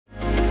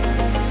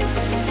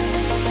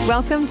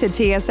Welcome to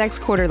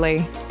TSX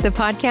Quarterly, the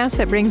podcast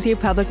that brings you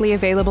publicly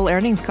available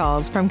earnings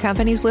calls from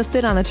companies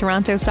listed on the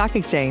Toronto Stock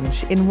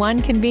Exchange in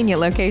one convenient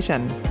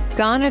location.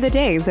 Gone are the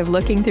days of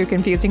looking through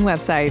confusing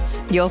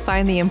websites. You'll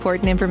find the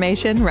important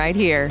information right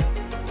here.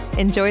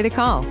 Enjoy the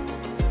call.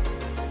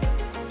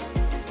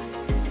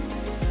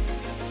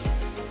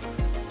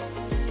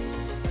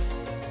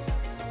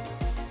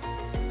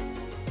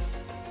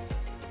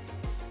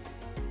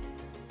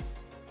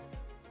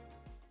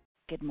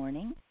 Good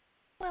morning.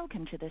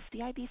 Welcome to the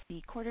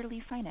CIBC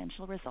Quarterly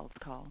Financial Results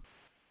Call.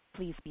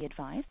 Please be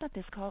advised that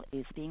this call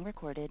is being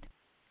recorded.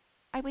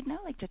 I would now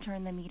like to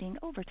turn the meeting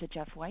over to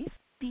Jeff Weiss,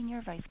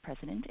 Senior Vice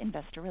President,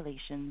 Investor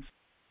Relations.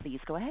 Please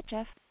go ahead,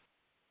 Jeff.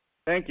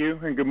 Thank you,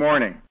 and good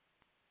morning.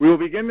 We will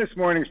begin this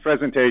morning's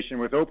presentation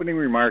with opening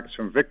remarks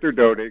from Victor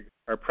Dodig,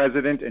 our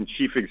President and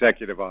Chief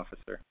Executive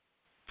Officer.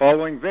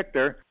 Following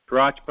Victor,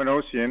 Hratch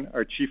Panossian,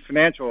 our Chief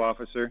Financial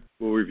Officer,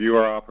 will review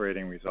our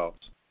operating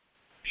results.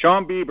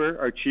 Shawn Beber,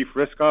 our Chief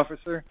Risk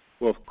Officer,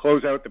 will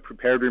close out the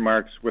prepared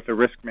remarks with a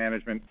risk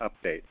management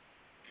update.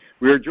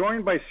 We are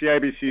joined by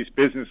CIBC's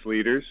business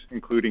leaders,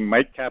 including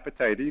Mike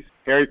Capatides,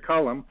 Harry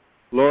Cullum,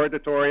 Laura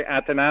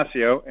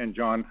Dottori-Attanasio, and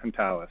Jon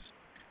Hountalas.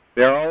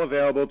 They are all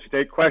available to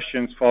take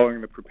questions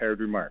following the prepared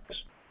remarks.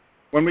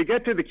 When we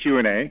get to the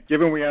Q&A,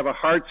 given we have a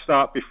hard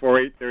stop before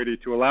 8:30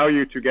 to allow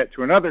you to get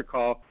to another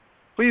call,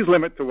 please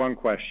limit to one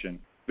question.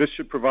 This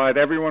should provide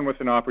everyone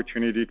with an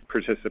opportunity to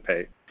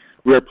participate.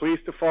 We are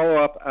pleased to follow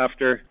up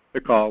after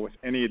the call with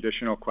any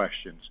additional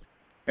questions.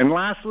 And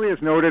lastly, as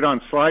noted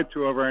on slide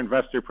 2 of our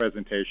investor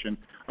presentation,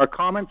 our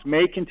comments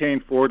may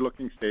contain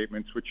forward-looking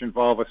statements which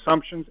involve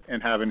assumptions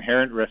and have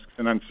inherent risks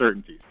and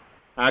uncertainties.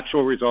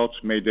 Actual results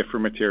may differ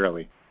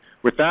materially.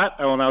 With that,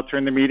 I will now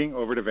turn the meeting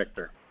over to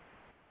Victor.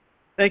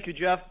 Thank you,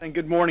 Jeff, and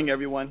good morning,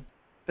 everyone.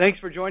 Thanks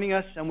for joining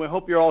us, and we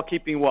hope you're all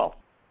keeping well.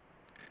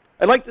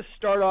 I'd like to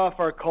start off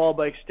our call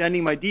by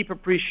extending my deep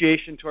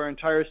appreciation to our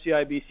entire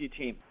CIBC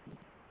team.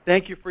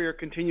 Thank you for your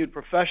continued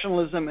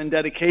professionalism and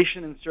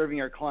dedication in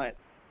serving our clients.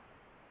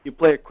 You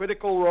play a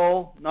critical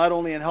role not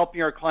only in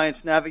helping our clients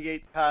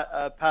navigate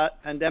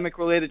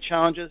pandemic-related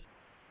challenges,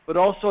 but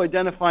also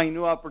identifying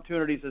new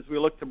opportunities as we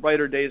look to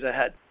brighter days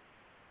ahead.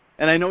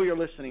 And I know you're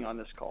listening on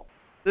this call.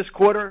 This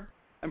quarter,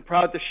 I'm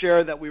proud to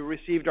share that we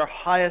received our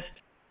highest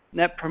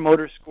Net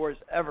Promoter Scores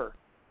ever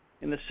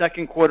in the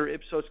second quarter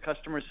Ipsos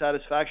Customer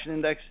Satisfaction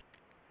Index,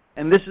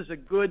 and this is a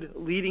good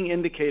leading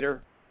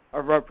indicator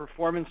of our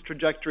performance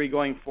trajectory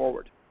going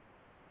forward.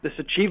 This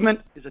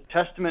achievement is a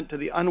testament to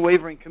the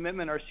unwavering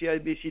commitment our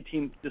CIBC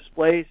team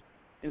displays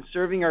in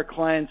serving our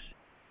clients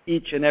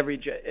each and every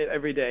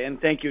day,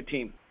 and thank you,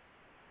 team.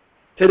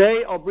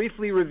 Today, I'll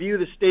briefly review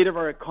the state of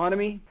our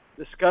economy,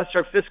 discuss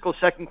our fiscal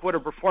second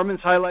quarter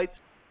performance highlights,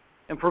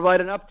 and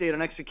provide an update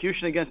on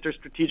execution against our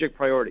strategic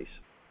priorities.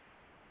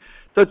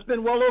 So it's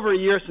been well over a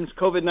year since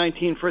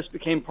COVID-19 first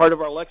became part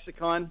of our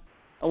lexicon,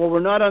 and while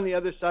we're not on the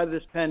other side of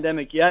this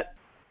pandemic yet,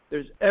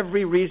 there's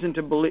every reason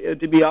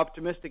to be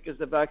optimistic as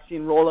the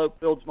vaccine rollout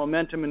builds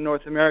momentum in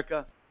North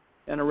America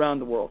and around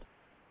the world.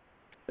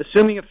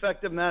 Assuming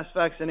effective mass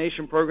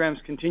vaccination programs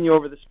continue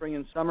over the spring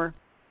and summer,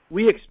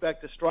 we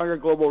expect a stronger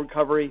global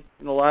recovery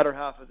in the latter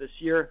half of this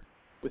year,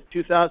 with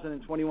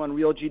 2021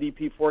 real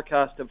GDP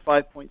forecast of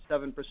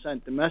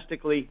 5.7%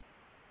 domestically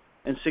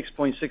and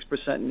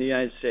 6.6% in the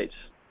United States.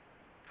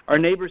 Our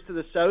neighbors to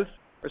the south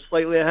are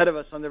slightly ahead of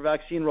us on their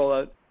vaccine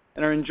rollout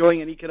and are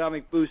enjoying an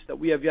economic boost that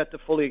we have yet to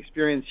fully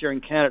experience here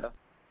in Canada.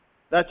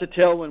 That's a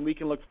tailwind we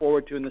can look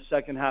forward to in the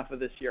second half of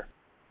this year.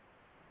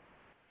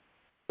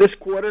 This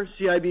quarter,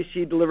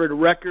 CIBC delivered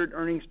record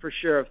earnings per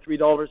share of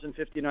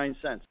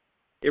 $3.59,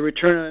 a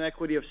return on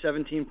equity of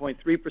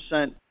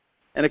 17.3%,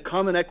 and a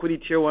common equity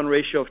tier 1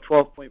 ratio of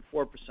 12.4%.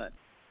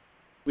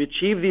 We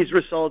achieved these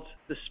results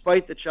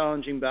despite the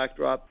challenging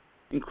backdrop,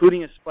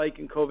 including a spike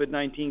in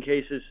COVID-19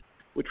 cases,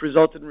 which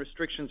resulted in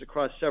restrictions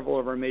across several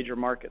of our major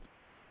markets.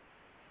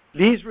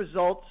 These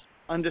results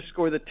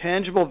underscore the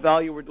tangible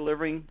value we're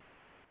delivering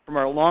from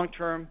our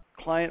long-term,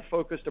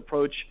 client-focused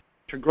approach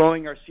to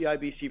growing our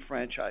CIBC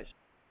franchise,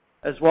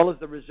 as well as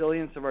the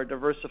resilience of our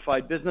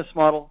diversified business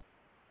model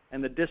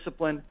and the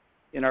discipline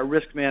in our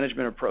risk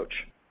management approach.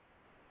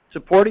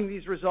 Supporting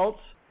these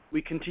results,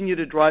 we continue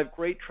to drive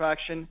great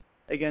traction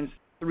against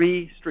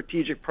 3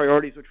 strategic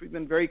priorities, which we've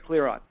been very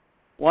clear on.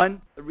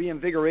 1, the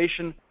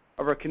reinvigoration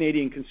of our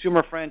Canadian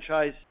consumer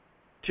franchise.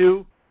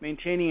 2,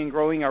 maintaining and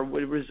growing our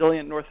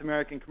resilient North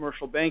American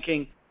commercial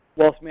banking,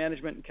 wealth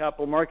management, and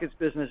capital markets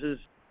businesses.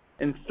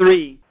 And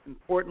 3,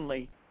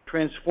 importantly,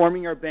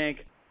 transforming our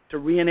bank to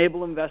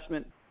re-enable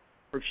investment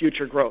for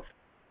future growth.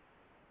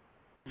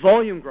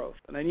 Volume growth,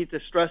 and I need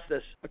to stress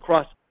this,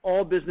 across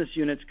all business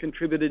units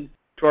contributed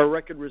to our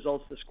record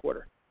results this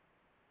quarter.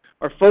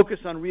 Our focus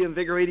on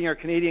reinvigorating our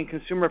Canadian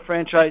consumer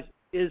franchise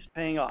is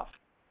paying off.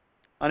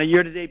 On a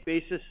year-to-date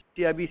basis,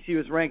 CIBC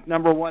was ranked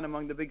number 1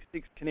 among the big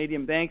 6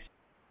 Canadian banks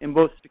in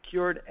both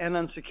secured and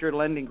unsecured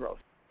lending growth.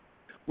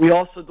 We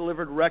also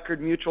delivered record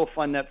mutual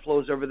fund net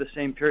flows over the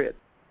same period.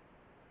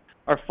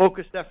 Our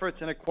focused efforts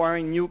in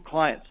acquiring new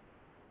clients,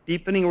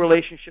 deepening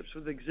relationships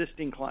with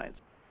existing clients,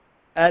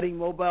 adding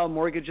mobile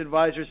mortgage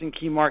advisors in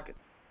key markets,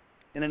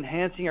 and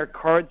enhancing our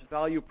cards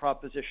value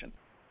proposition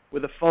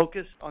with a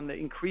focus on the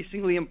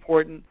increasingly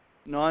important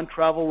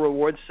non-travel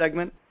rewards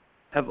segment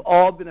have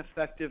all been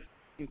effective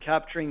in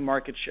capturing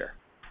market share.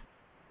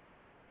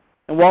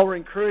 And while we're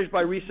encouraged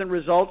by recent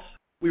results,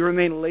 we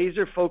remain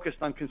laser-focused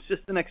on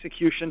consistent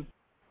execution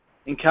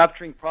in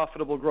capturing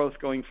profitable growth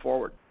going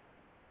forward.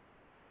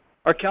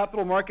 Our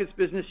capital markets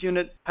business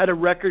unit had a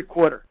record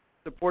quarter,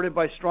 supported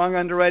by strong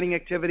underwriting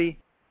activity,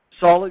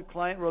 solid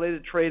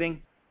client-related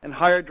trading, and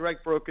higher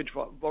direct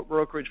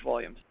brokerage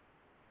volumes.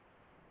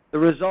 The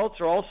results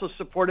are also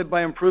supported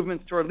by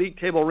improvements to our league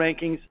table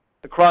rankings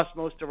across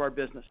most of our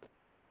businesses.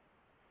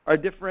 Our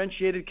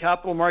differentiated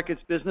capital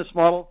markets business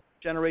model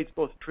generates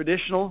both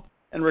traditional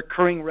and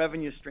recurring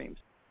revenue streams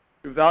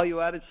through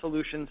value-added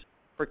solutions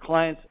for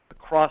clients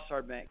across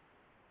our bank.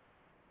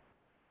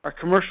 Our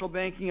commercial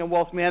banking and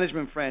wealth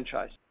management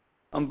franchise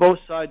on both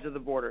sides of the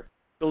border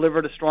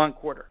delivered a strong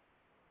quarter.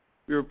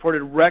 We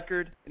reported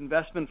record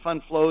investment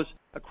fund flows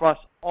across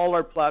all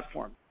our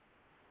platforms,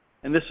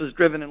 and this was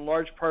driven in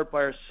large part by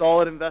our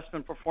solid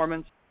investment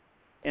performance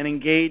and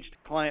engaged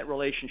client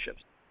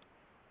relationships.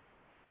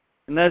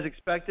 And as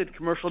expected,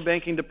 commercial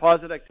banking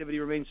deposit activity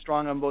remains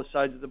strong on both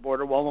sides of the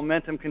border, while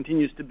momentum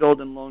continues to build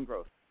in loan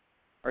growth.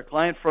 Our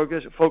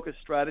client-focused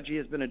strategy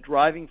has been a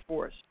driving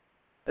force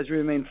as we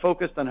remain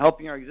focused on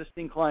helping our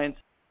existing clients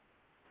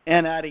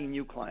and adding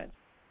new clients.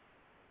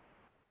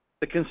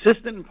 The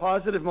consistent and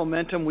positive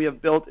momentum we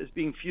have built is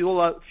being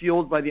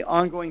fueled by the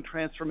ongoing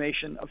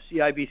transformation of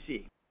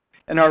CIBC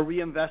and our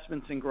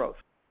reinvestments in growth.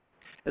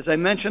 As I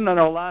mentioned on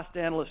our last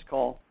analyst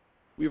call,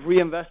 we've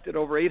reinvested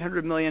over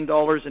 $800 million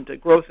into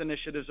growth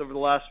initiatives over the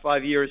last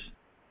 5 years,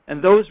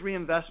 and those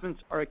reinvestments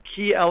are a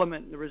key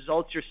element in the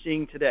results you're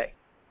seeing today.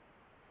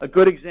 A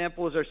good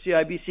example is our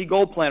CIBC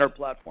Goal Planner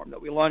platform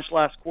that we launched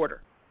last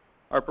quarter.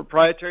 Our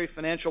proprietary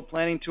financial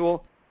planning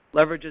tool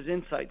leverages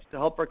insights to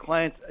help our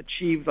clients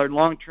achieve their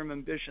long-term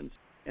ambitions,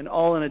 and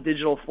all in a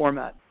digital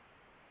format.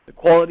 The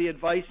quality,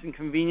 advice, and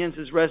convenience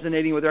is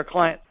resonating with our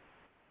clients.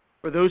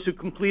 For those who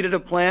completed a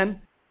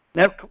plan,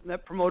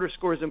 Net Promoter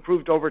Scores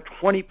improved over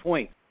 20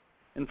 points,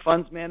 and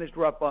funds managed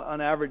were up on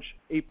average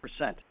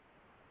 8%.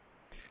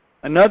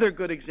 Another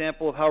good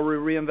example of how we're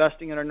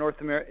reinvesting in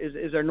our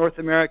is our North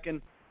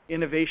American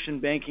innovation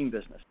banking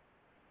business.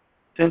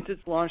 Since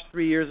its launch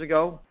 3 years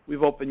ago,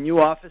 we've opened new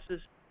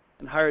offices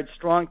and hired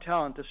strong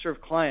talent to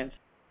serve clients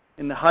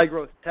in the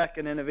high-growth tech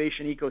and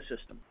innovation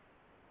ecosystem.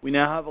 We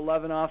now have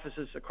 11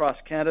 offices across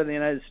Canada and the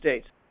United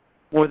States,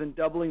 more than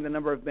doubling the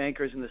number of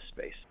bankers in this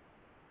space.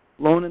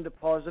 Loan and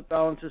deposit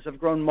balances have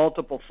grown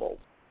multiple-fold,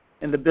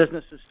 and the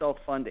business is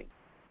self-funding.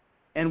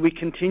 And we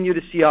continue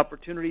to see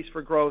opportunities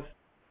for growth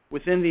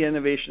within the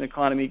innovation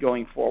economy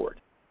going forward.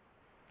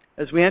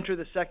 As we enter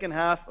the second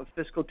half of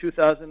fiscal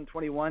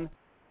 2021,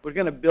 we're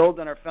going to build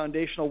on our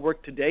foundational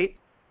work to date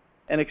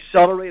and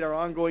accelerate our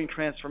ongoing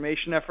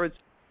transformation efforts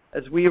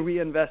as we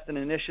reinvest in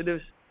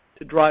initiatives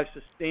to drive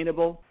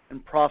sustainable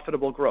and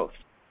profitable growth.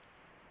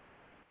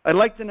 I'd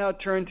like to now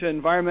turn to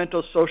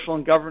environmental, social,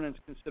 and governance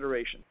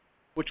considerations,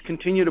 which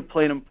continue to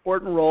play an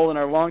important role in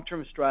our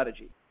long-term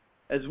strategy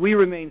as we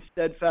remain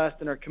steadfast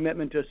in our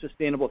commitment to a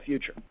sustainable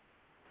future.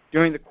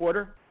 During the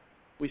quarter,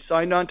 we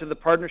signed on to the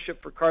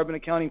Partnership for Carbon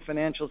Accounting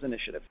Financials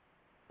Initiative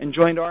and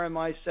joined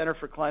RMI's Center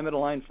for Climate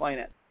Aligned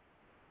Finance,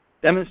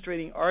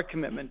 demonstrating our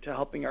commitment to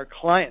helping our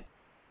clients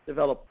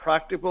develop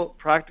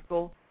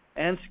practical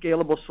and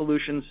scalable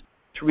solutions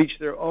to reach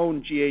their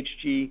own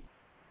GHG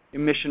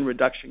emission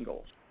reduction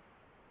goals.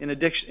 In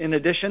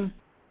addition,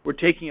 we're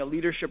taking a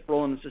leadership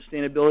role in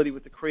sustainability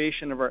with the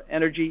creation of our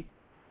Energy,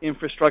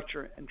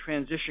 Infrastructure, and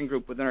Transition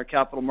Group within our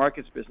capital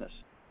markets business.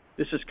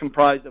 This is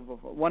comprised of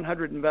over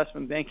 100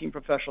 investment banking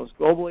professionals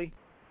globally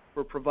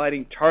who are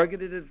providing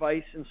targeted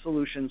advice and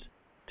solutions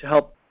to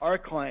help our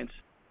clients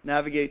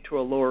navigate to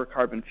a lower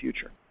carbon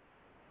future.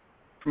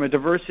 From a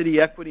diversity,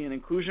 equity, and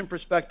inclusion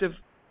perspective,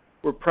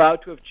 we're proud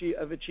to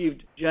have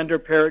achieved gender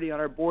parity on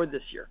our board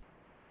this year.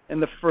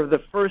 And for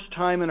the first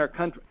time in our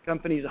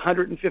company's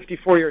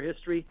 154-year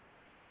history,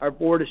 our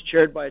board is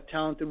chaired by a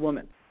talented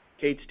woman,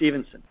 Kate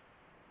Stevenson.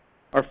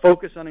 Our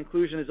focus on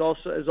inclusion has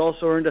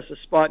also earned us a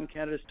spot in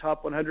Canada's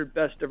top 100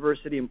 best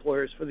diversity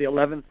employers for the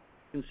 11th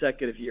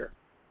consecutive year.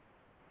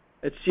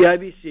 At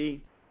CIBC,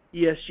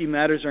 ESG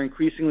matters are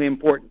increasingly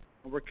important,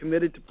 and we're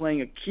committed to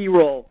playing a key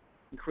role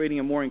in creating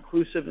a more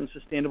inclusive and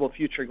sustainable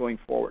future going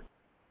forward.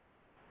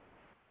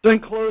 So in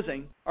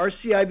closing, our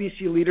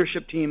CIBC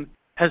leadership team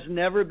has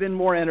never been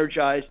more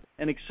energized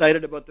and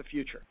excited about the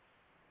future.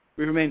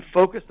 We remain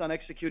focused on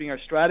executing our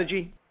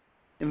strategy,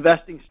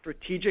 investing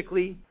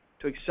strategically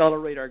to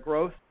accelerate our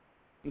growth,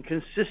 and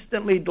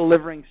consistently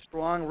delivering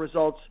strong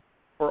results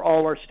for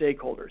all our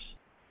stakeholders.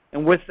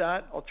 And with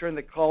that, I'll turn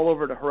the call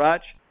over to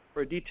Hratch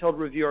for a detailed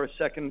review of our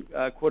second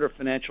quarter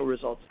financial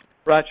results.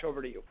 Hratch,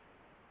 over to you.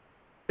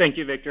 Thank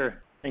you,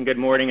 Victor, and good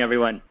morning,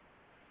 everyone.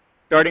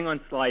 Starting on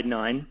slide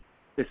 9,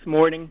 this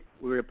morning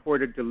we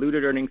reported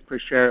diluted earnings per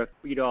share of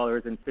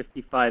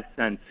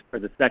 $3.55 for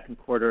the second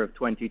quarter of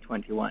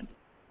 2021.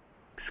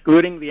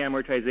 Excluding the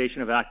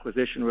amortization of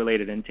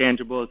acquisition-related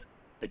intangibles,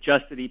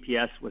 adjusted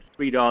EPS was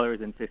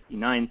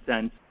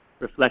 $3.59,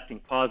 reflecting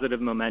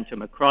positive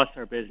momentum across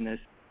our business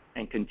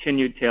and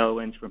continued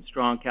tailwinds from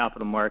strong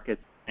capital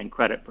markets and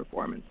credit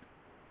performance.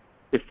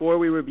 Before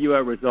we review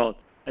our results,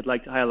 I'd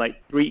like to highlight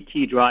three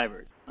key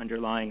drivers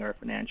underlying our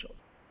financials.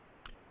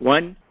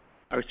 One,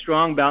 our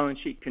strong balance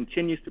sheet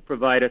continues to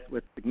provide us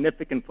with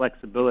significant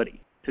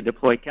flexibility to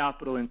deploy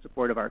capital in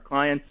support of our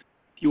clients,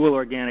 fuel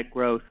organic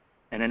growth,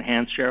 and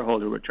enhance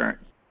shareholder returns.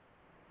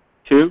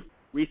 Two,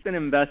 recent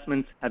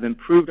investments have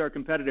improved our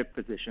competitive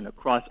position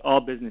across all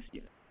business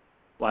units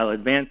while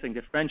advancing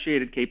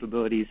differentiated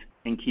capabilities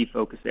in key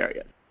focus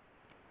areas.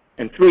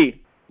 And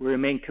three, we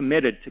remain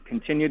committed to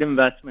continued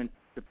investment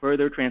to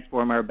further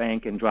transform our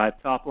bank and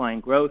drive top-line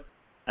growth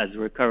as the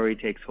recovery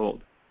takes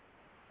hold.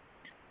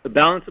 The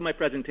balance of my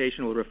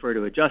presentation will refer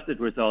to adjusted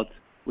results,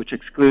 which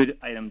exclude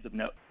items of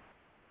note.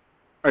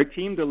 Our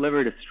team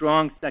delivered a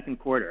strong second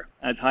quarter,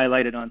 as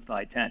highlighted on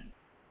slide 10.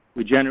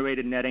 We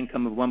generated net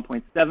income of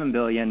 $1.7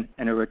 billion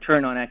and a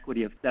return on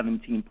equity of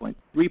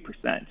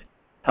 17.3%,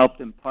 helped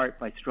in part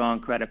by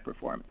strong credit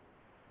performance.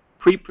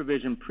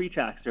 Pre-provision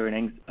pre-tax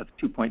earnings of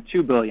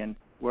 $2.2 billion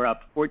were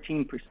up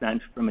 14%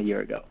 from a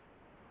year ago.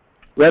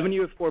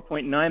 Revenue of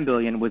 $4.9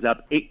 billion was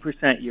up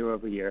 8% year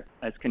over year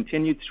as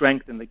continued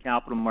strength in the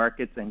capital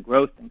markets and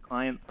growth in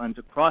client funds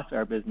across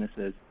our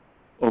businesses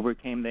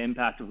overcame the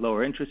impact of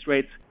lower interest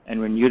rates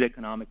and renewed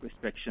economic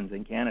restrictions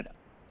in Canada.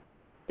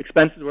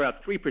 Expenses were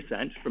up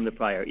 3% from the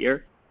prior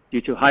year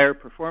due to higher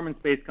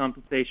performance-based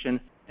compensation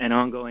and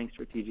ongoing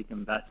strategic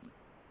investment.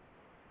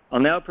 I'll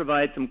now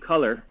provide some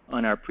color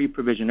on our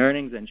pre-provision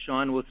earnings, and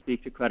Sean will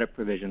speak to credit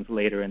provisions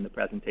later in the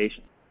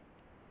presentation.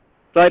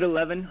 Slide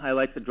 11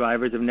 highlights the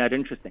drivers of net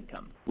interest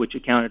income, which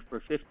accounted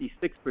for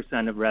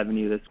 56% of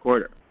revenue this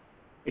quarter.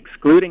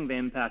 Excluding the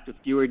impact of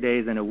fewer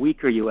days and a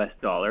weaker U.S.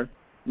 dollar,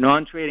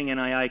 non-trading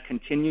NII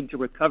continued to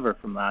recover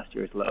from last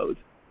year's lows,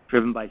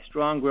 driven by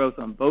strong growth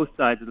on both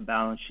sides of the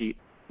balance sheet,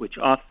 which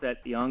offset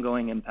the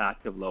ongoing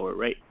impact of lower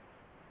rates.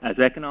 As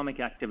economic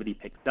activity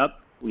picks up,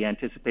 we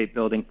anticipate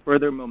building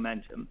further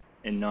momentum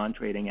in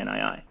non-trading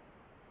NII.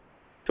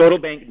 Total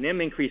bank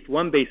NIM increased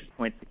 1 basis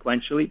point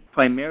sequentially,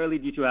 primarily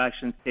due to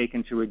actions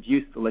taken to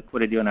reduce the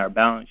liquidity on our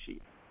balance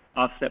sheet,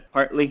 offset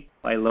partly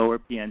by lower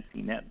PNC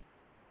NIM.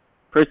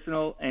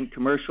 Personal and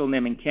commercial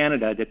NIM in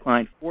Canada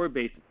declined 4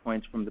 basis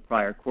points from the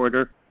prior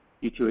quarter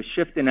due to a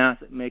shift in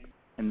asset mix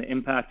and the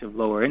impact of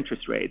lower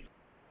interest rates,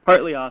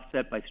 partly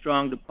offset by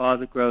strong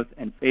deposit growth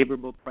and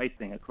favorable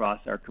pricing across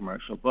our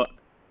commercial book.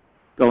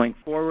 Going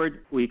forward,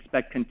 we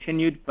expect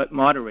continued but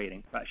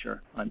moderating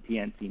pressure on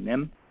PNC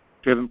NIM,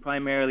 driven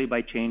primarily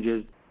by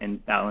changes in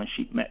balance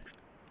sheet mix.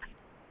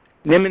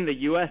 NIM in the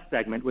U.S.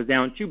 segment was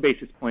down 2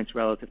 basis points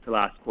relative to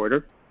last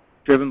quarter,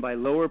 driven by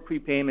lower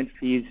prepayment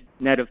fees,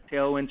 net of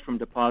tailwinds from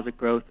deposit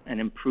growth and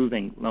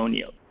improving loan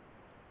yields.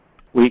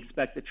 We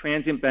expect the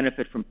transient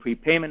benefit from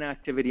prepayment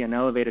activity and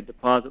elevated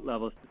deposit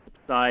levels to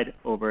subside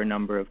over a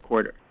number of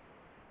quarters.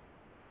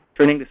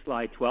 Turning to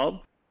slide 12,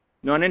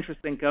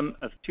 non-interest income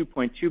of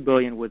 $2.2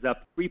 billion was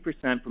up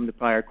 3% from the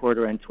prior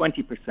quarter and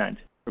 20%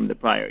 from the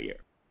prior year.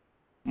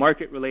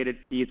 Market-related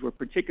fees were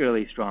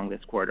particularly strong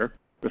this quarter,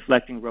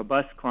 reflecting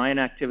robust client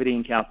activity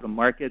in capital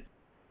markets,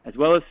 as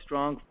well as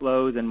strong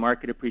flows and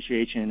market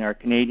appreciation in our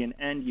Canadian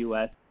and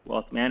U.S.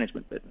 wealth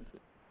management businesses.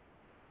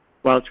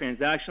 While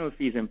transactional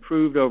fees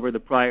improved over the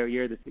prior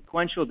year, the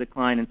sequential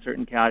decline in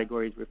certain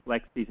categories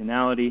reflects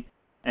seasonality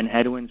and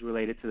headwinds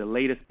related to the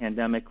latest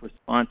pandemic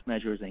response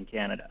measures in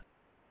Canada.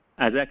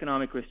 As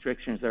economic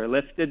restrictions are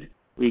lifted,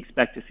 we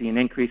expect to see an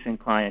increase in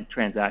client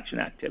transaction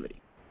activity.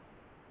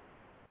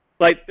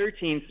 Slide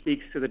 13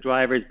 speaks to the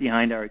drivers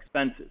behind our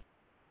expenses.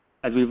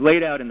 As we've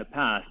laid out in the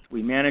past,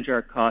 we manage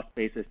our cost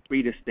base as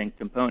three distinct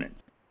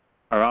components: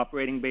 our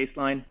operating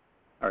baseline,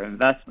 our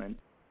investments,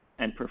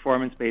 and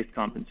performance-based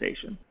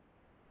compensation.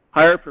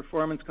 Higher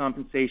performance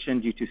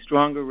compensation due to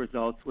stronger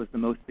results was the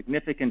most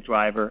significant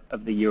driver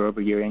of the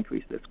year-over-year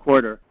increase this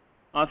quarter,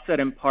 offset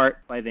in part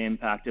by the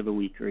impact of a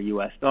weaker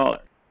U.S.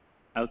 dollar.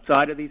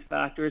 Outside of these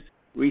factors,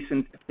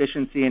 recent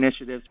efficiency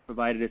initiatives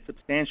provided a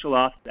substantial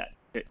offset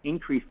to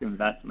increased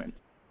investments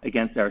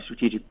against our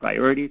strategic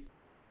priorities,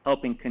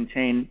 helping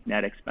contain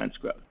net expense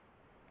growth.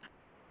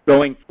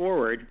 Going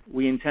forward,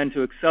 we intend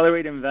to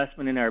accelerate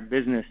investment in our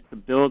business to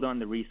build on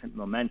the recent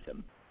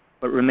momentum,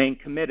 but remain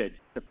committed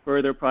to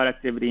further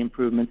productivity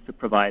improvements to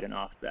provide an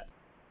offset.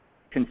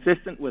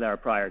 Consistent with our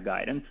prior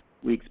guidance,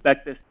 we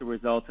expect this to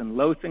result in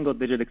low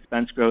single-digit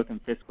expense growth in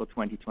fiscal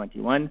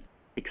 2021,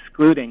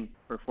 excluding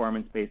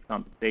performance-based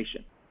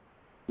compensation.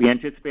 We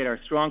anticipate our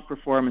strong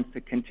performance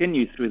to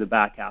continue through the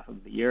back half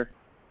of the year,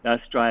 thus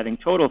driving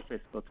total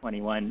fiscal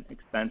 21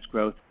 expense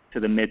growth to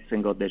the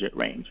mid-single-digit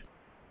range.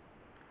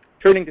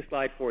 Turning to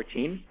slide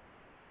 14,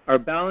 our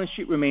balance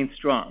sheet remains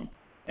strong,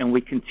 and we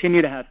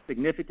continue to have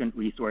significant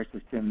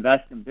resources to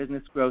invest in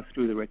business growth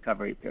through the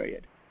recovery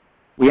period.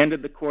 We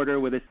ended the quarter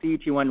with a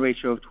CET1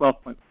 ratio of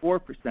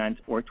 12.4%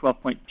 or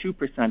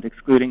 12.2%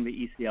 excluding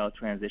the ECL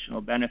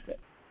transitional benefit.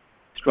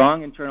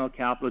 Strong internal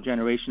capital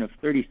generation of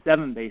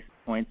 37 basis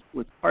points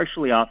was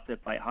partially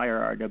offset by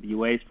higher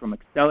RWAs from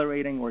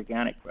accelerating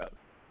organic growth,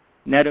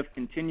 net of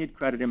continued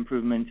credit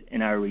improvement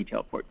in our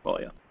retail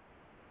portfolio.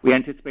 We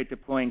anticipate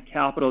deploying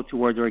capital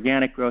towards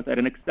organic growth at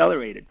an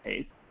accelerated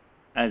pace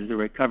as the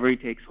recovery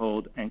takes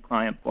hold and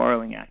client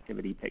borrowing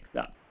activity picks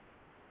up.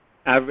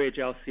 Average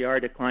LCR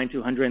declined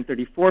to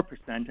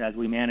 134% as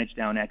we manage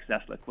down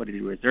excess liquidity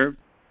reserves,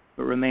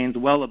 but remains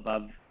well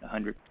above the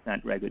 100%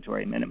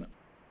 regulatory minimum.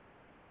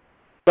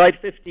 Slide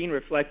 15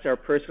 reflects our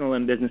personal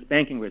and business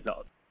banking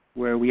results,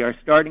 where we are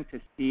starting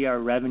to see our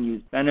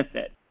revenues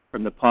benefit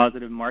from the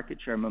positive market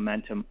share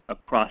momentum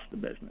across the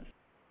business.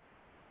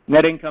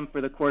 Net income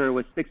for the quarter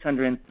was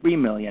 $603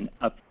 million,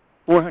 up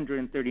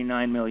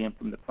 $439 million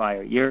from the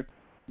prior year,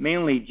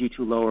 mainly due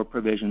to lower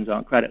provisions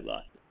on credit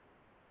losses.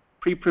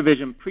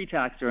 Pre-provision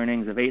pre-tax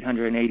earnings of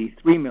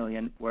 $883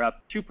 million were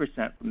up 2%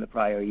 from the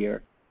prior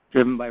year,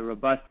 driven by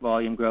robust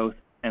volume growth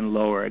and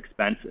lower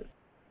expenses.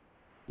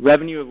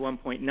 Revenue of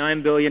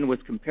 $1.9 billion was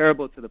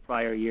comparable to the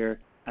prior year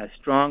as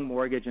strong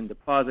mortgage and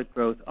deposit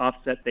growth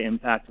offset the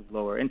impact of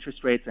lower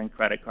interest rates and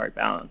credit card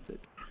balances.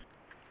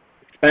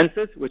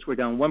 Expenses, which were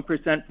down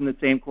 1% from the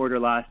same quarter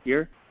last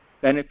year,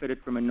 benefited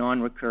from a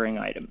non-recurring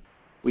item.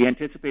 We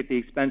anticipate the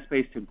expense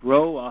base to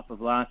grow off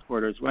of last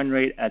quarter's run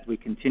rate as we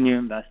continue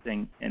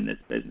investing in this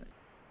business.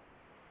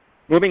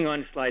 Moving on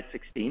to slide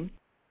 16.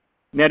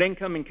 Net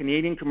income in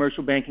Canadian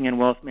Commercial Banking and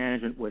Wealth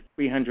Management was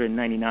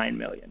 $399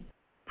 million.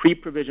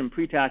 Pre-provision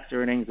pre-tax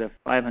earnings of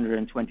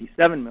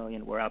 $527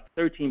 million were up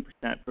 13%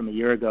 from a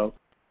year ago,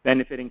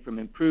 benefiting from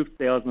improved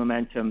sales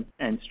momentum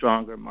and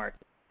stronger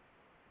markets.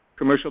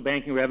 Commercial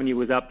banking revenue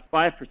was up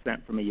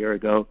 5% from a year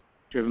ago,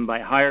 driven by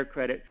higher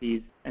credit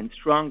fees and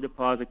strong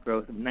deposit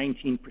growth of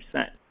 19%,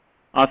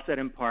 offset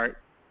in part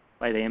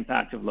by the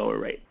impact of lower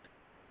rates.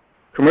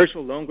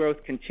 Commercial loan growth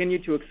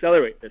continued to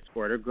accelerate this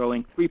quarter,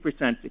 growing 3%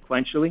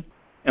 sequentially,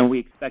 and we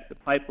expect the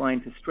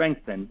pipeline to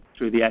strengthen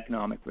through the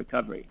economic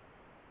recovery.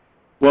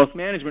 Wealth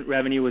management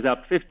revenue was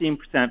up 15%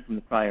 from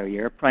the prior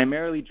year,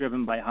 primarily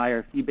driven by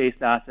higher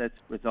fee-based assets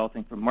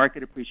resulting from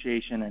market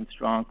appreciation and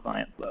strong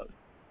client flows.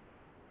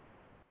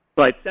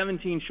 Slide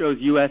 17 shows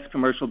U.S.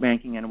 commercial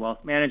banking and wealth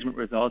management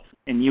results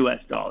in U.S.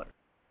 dollars,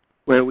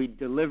 where we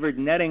delivered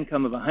net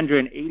income of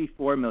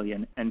 $184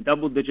 million and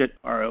double-digit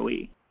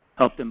ROE,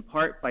 helped in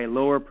part by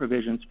lower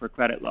provisions for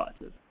credit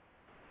losses.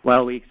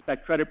 While we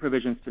expect credit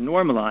provisions to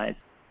normalize,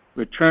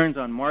 returns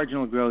on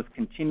marginal growth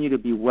continue to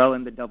be well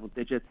in the double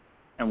digits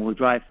and will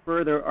drive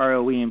further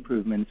ROE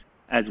improvements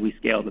as we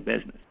scale the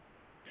business.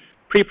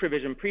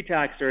 Pre-provision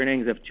pre-tax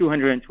earnings of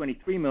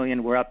 $223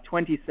 million were up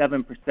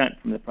 27%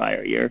 from the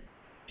prior year,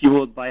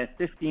 fueled by a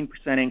 15%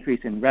 increase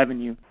in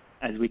revenue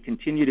as we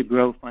continue to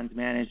grow funds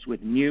managed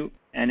with new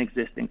and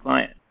existing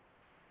clients.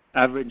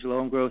 Average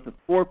loan growth of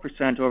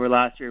 4% over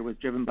last year was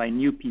driven by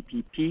new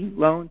PPP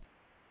loans,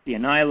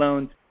 C&I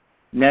loans,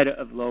 net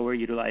of lower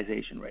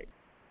utilization rates.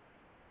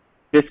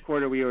 This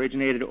quarter, we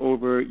originated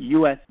over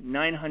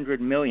 $900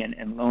 million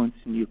in loans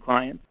to new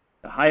clients,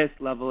 the highest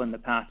level in the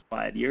past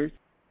 5 years,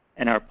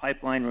 and our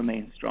pipeline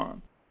remains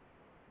strong.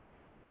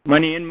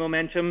 Money in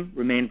momentum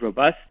remained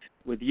robust,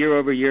 with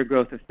year-over-year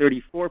growth of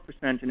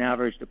 34% in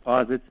average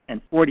deposits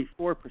and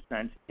 44%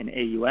 in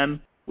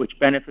AUM, which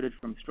benefited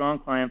from strong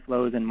client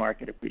flows and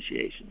market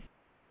appreciation.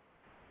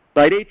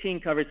 Slide 18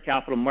 covers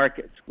capital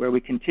markets, where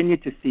we continue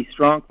to see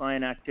strong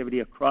client activity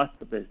across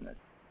the business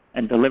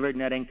and delivered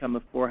net income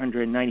of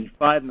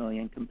 $495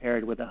 million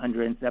compared with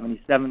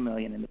 $177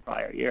 million in the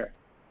prior year.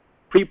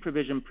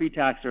 Pre-provision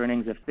pre-tax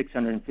earnings of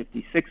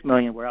 $656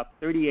 million were up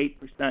 38%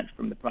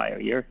 from the prior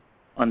year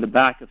on the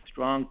back of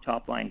strong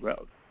top-line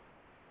growth.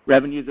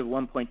 Revenues of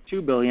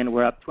 $1.2 billion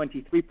were up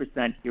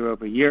 23%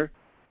 year-over-year,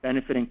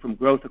 benefiting from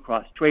growth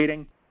across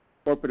trading,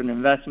 corporate and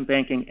investment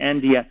banking,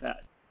 and DFS,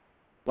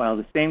 while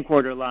the same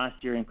quarter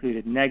last year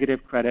included negative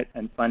credit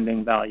and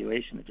funding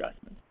valuation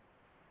adjustments.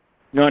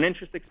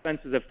 Non-interest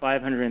expenses of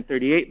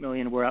 $538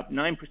 million were up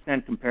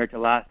 9% compared to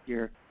last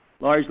year,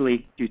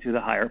 largely due to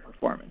the higher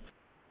performance.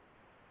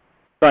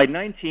 Slide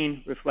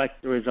 19 reflects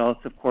the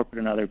results of corporate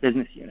and other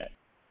business units.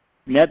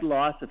 Net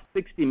loss of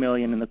 $60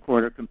 million in the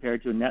quarter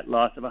compared to a net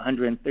loss of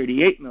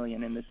 $138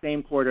 million in the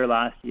same quarter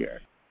last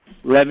year.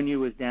 Revenue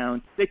was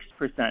down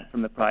 6%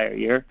 from the prior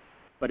year,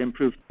 but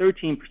improved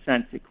 13%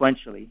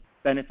 sequentially,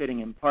 benefiting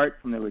in part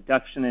from the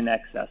reduction in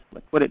excess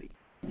liquidity.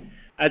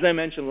 As I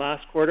mentioned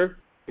last quarter,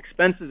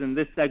 expenses in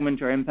this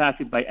segment are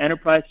impacted by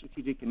enterprise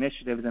strategic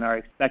initiatives and are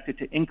expected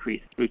to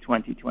increase through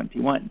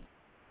 2021.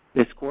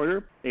 This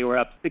quarter, they were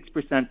up 6%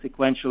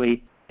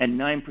 sequentially and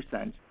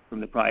 9%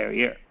 from the prior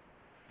year.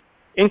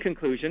 In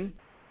conclusion,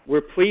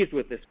 we're pleased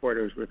with this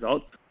quarter's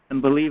results and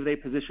believe they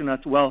position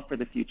us well for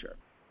the future.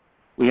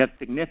 We have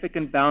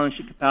significant balance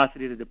sheet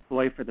capacity to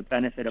deploy for the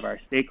benefit of our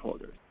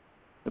stakeholders.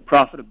 The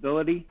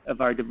profitability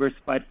of our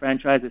diversified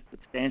franchise is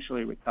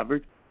substantially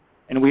recovered,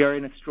 and we are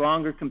in a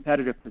stronger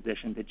competitive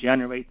position to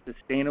generate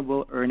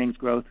sustainable earnings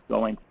growth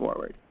going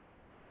forward.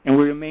 And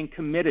we remain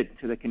committed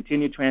to the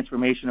continued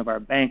transformation of our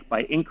bank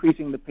by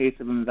increasing the pace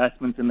of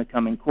investments in the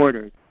coming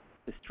quarters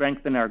to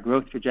strengthen our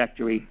growth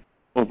trajectory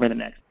over the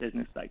next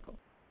business cycle.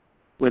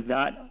 With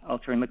that, I'll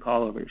turn the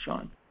call over to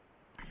Shawn.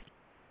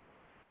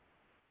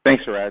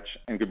 Thanks, Hratch,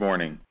 and good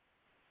morning.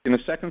 In the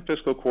second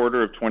fiscal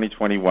quarter of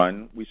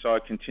 2021, we saw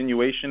a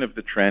continuation of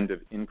the trend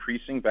of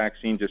increasing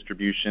vaccine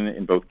distribution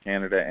in both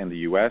Canada and the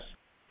U.S.,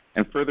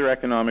 and further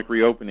economic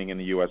reopening in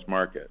the U.S.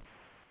 market.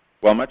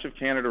 While much of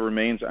Canada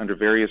remains under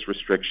various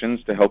restrictions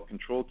to help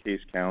control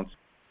case counts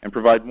and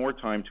provide more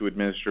time to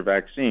administer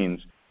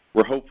vaccines,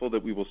 we're hopeful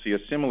that we will see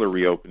a similar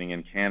reopening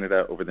in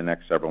Canada over the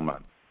next several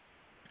months.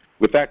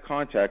 With that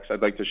context,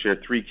 I'd like to share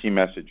three key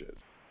messages.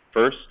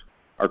 First,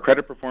 our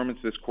credit performance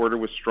this quarter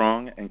was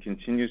strong and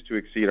continues to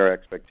exceed our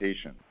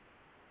expectations.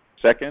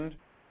 Second,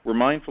 we're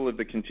mindful of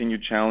the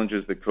continued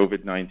challenges that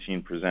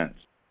COVID-19 presents.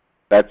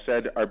 That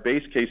said, our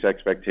base case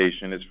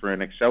expectation is for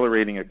an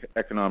accelerating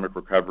economic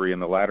recovery in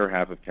the latter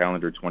half of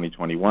calendar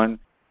 2021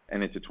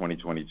 and into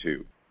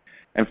 2022.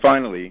 And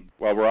finally,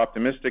 while we're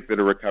optimistic that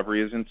a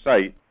recovery is in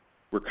sight,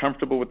 we're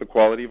comfortable with the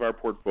quality of our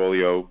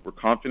portfolio, we're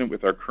confident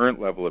with our current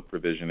level of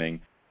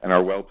provisioning, and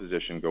are well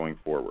positioned going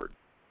forward.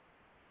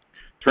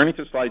 Turning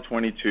to slide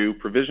 22,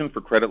 provision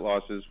for credit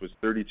losses was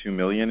 $32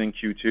 million in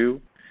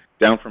Q2,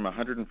 down from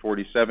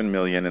 $147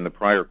 million in the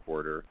prior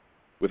quarter,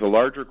 with a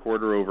larger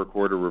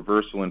quarter-over-quarter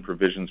reversal in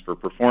provisions for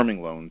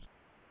performing loans,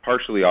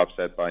 partially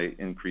offset by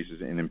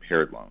increases in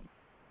impaired loans.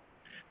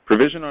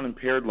 Provision on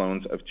impaired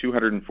loans of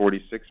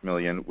 $246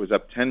 million was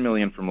up $10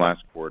 million from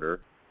last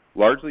quarter,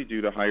 largely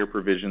due to higher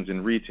provisions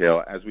in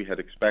retail as we had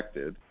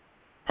expected,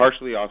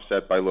 partially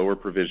offset by lower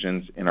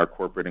provisions in our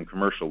corporate and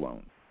commercial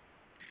loans.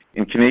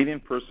 In Canadian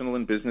personal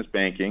and business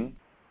banking,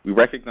 we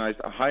recognized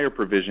a higher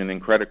provision in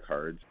credit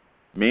cards,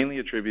 mainly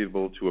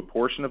attributable to a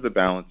portion of the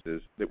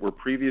balances that were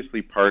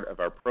previously part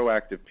of our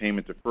proactive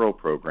payment deferral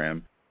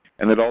program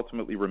and that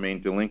ultimately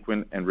remained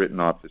delinquent and written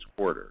off this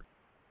quarter.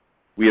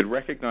 We had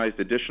recognized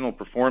additional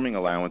performing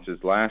allowances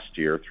last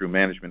year through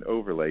management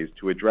overlays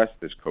to address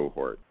this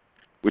cohort,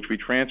 which we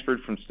transferred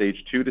from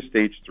Stage 2 to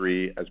Stage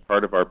 3 as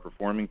part of our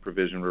performing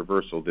provision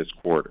reversal this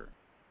quarter.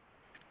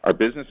 Our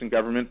business and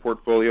government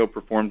portfolio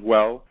performed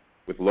well,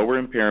 with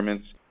lower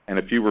impairments and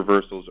a few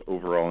reversals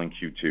overall in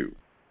Q2.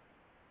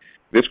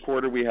 This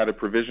quarter, we had a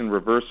provision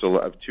reversal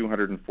of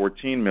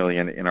 $214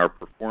 million in our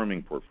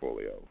performing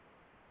portfolio.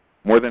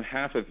 More than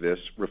half of this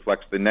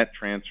reflects the net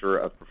transfer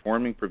of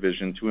performing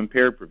provision to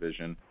impaired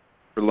provision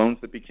for loans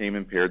that became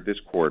impaired this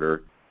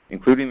quarter,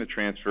 including the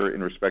transfer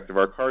in respect of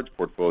our cards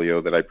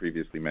portfolio that I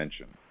previously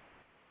mentioned.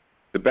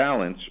 The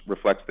balance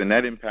reflects the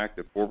net impact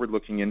of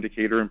forward-looking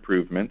indicator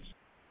improvements,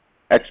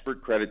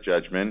 expert credit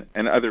judgment,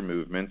 and other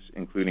movements,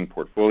 including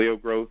portfolio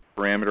growth,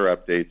 parameter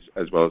updates,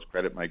 as well as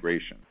credit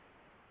migration.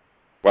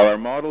 While our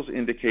models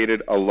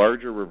indicated a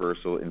larger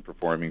reversal in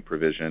performing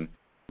provision,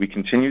 we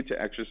continue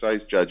to exercise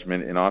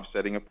judgment in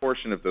offsetting a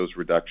portion of those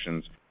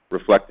reductions,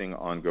 reflecting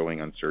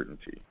ongoing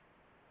uncertainty.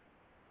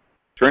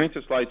 Turning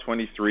to slide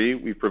 23,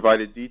 we've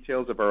provided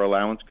details of our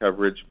allowance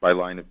coverage by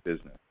line of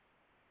business.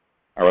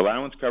 Our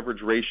allowance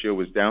coverage ratio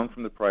was down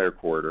from the prior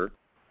quarter,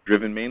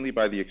 driven mainly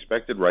by the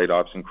expected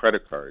write-offs in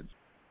credit cards.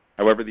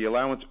 However, the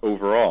allowance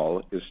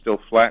overall is still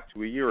flat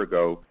to a year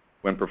ago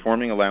when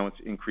performing allowance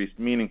increased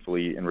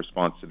meaningfully in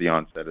response to the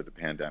onset of the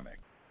pandemic.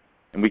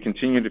 And we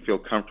continue to feel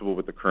comfortable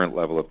with the current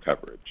level of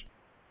coverage.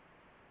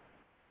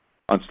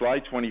 On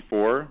slide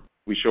 24,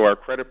 we show our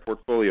credit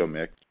portfolio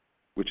mix,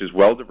 which is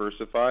well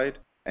diversified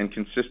and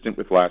consistent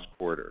with last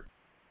quarter.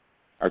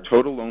 Our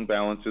total loan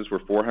balances were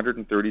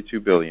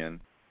 $432 billion,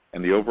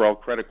 and the overall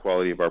credit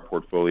quality of our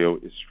portfolio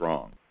is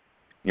strong.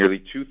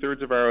 Nearly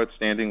two-thirds of our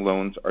outstanding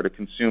loans are to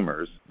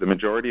consumers, the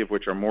majority of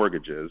which are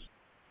mortgages,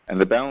 and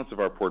the balance of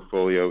our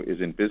portfolio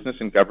is in business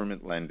and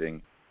government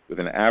lending, with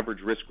an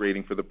average risk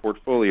rating for the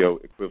portfolio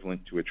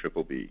equivalent to a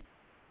BBB.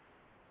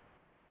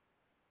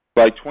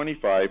 Slide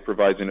 25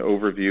 provides an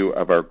overview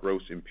of our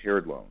gross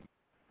impaired loans.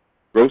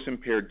 Gross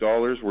impaired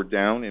dollars were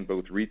down in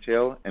both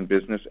retail and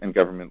business and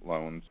government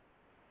loans,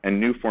 and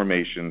new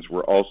formations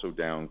were also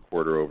down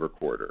quarter over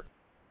quarter.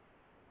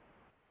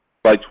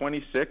 Slide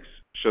 26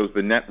 shows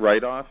the net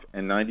write-off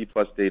and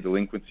 90-plus day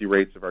delinquency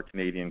rates of our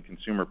Canadian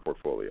consumer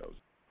portfolios.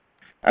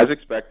 As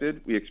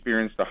expected, we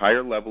experienced a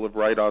higher level of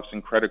write-offs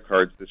in credit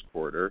cards this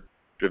quarter,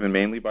 driven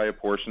mainly by a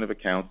portion of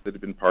accounts that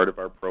had been part of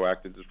our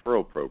proactive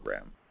deferral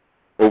program.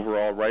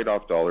 Overall,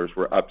 write-off dollars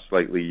were up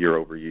slightly year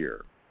over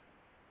year.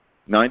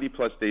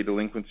 90-plus day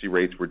delinquency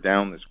rates were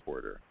down this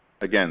quarter.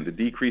 Again, the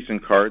decrease in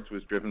cards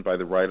was driven by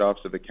the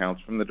write-offs of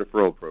accounts from the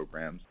deferral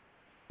programs,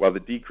 while the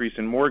decrease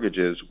in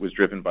mortgages was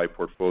driven by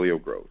portfolio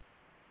growth.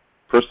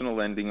 Personal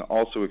lending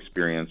also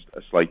experienced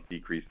a slight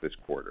decrease this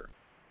quarter.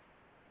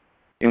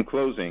 In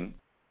closing,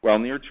 while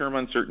near-term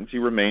uncertainty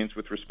remains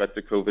with respect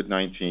to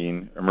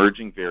COVID-19,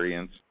 emerging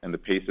variants, and the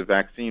pace of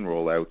vaccine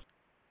rollouts,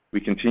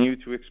 we continue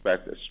to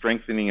expect a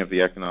strengthening of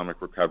the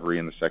economic recovery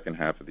in the second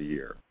half of the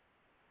year.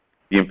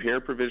 The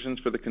impaired provisions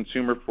for the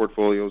consumer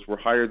portfolios were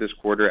higher this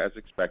quarter as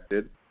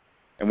expected,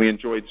 and we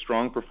enjoyed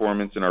strong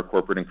performance in our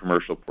corporate and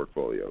commercial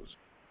portfolios.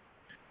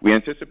 We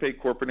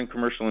anticipate corporate and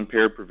commercial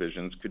impaired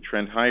provisions could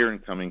trend higher in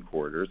coming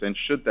quarters, and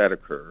should that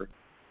occur,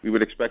 we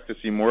would expect to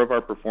see more of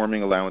our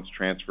performing allowance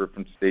transfer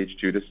from Stage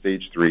 2 to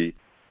Stage 3,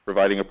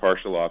 providing a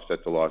partial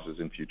offset to losses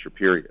in future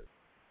periods.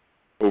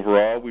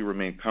 Overall, we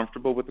remain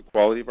comfortable with the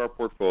quality of our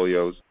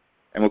portfolios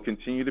and will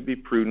continue to be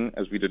prudent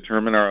as we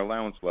determine our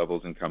allowance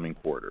levels in coming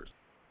quarters.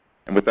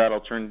 And with that, I'll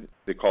turn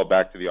the call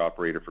back to the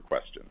operator for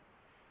questions.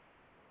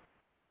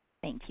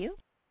 Thank you.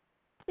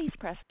 Please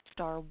press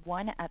star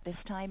 1 at this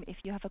time if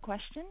you have a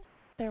question.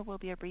 There will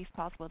be a brief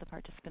pause while the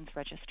participants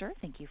register.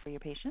 Thank you for your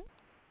patience.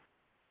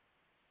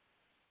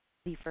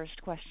 The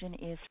first question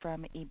is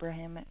from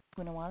Ebrahim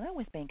Poonawala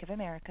with Bank of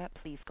America.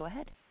 Please go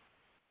ahead.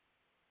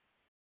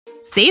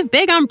 Save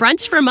big on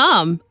brunch for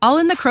mom, all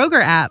in the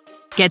Kroger app.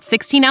 Get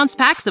 16-ounce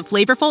packs of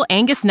flavorful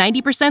Angus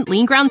 90%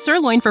 lean ground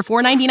sirloin for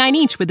 $4.99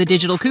 each with a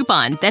digital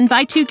coupon. Then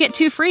buy 2, get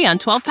 2 free on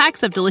 12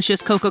 packs of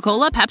delicious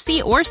Coca-Cola,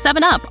 Pepsi, or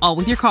 7-Up, all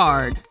with your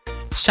card.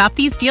 Shop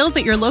these deals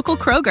at your local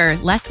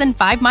Kroger, less than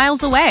 5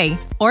 miles away.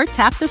 Or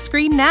tap the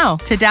screen now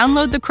to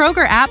download the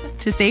Kroger app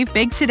to save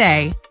big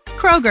today.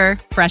 Kroger,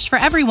 fresh for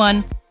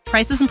everyone.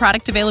 Prices and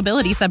product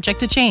availability subject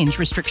to change.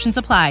 Restrictions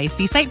apply.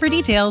 See site for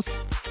details.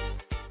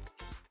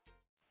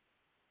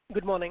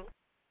 Good morning.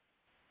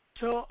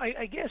 So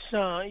I guess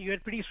you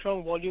had pretty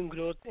strong volume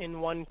growth in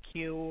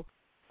 1Q.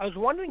 I was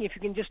wondering if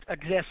you can just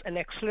address an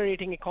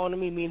accelerating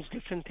economy means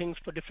different things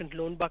for different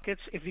loan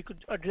buckets. If you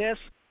could address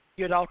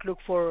your outlook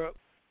for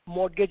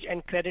mortgage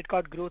and credit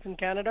card growth in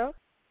Canada,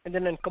 and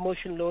then in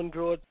commercial loan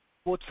growth,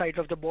 both sides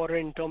of the border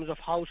in terms of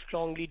how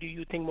strongly do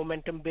you think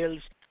momentum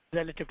builds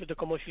relative to the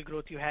commercial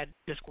growth you had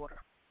this quarter.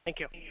 Thank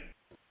you.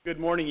 Good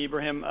morning,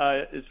 Ibrahim.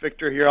 It's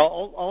Victor here.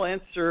 I'll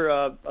answer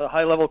a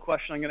high-level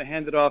question. I'm going to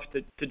hand it off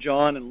to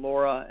John and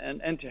Laura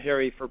and to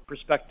Harry for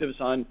perspectives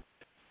on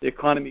the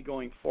economy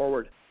going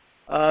forward.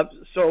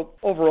 So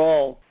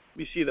overall,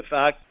 we see the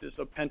fact there's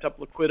a pent-up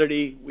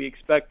liquidity. We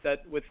expect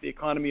that with the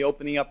economy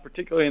opening up,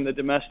 particularly in the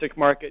domestic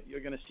market,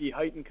 you're going to see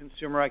heightened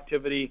consumer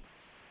activity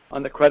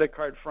on the credit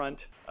card front.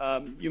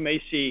 You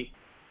may see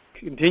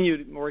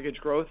continued mortgage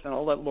growth, and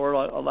I'll let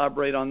Laura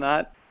elaborate on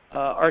that.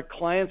 Our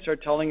clients are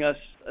telling us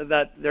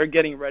that they're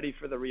getting ready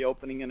for the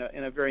reopening in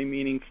a very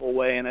meaningful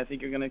way, and I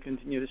think you're going to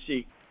continue to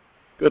see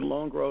good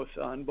loan growth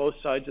on both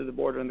sides of the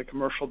border in the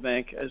commercial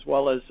bank as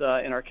well as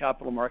in our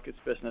capital markets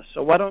business.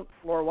 So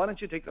Laura, why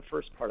don't you take the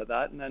first part of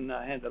that and then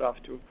hand it off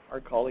to our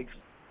colleagues?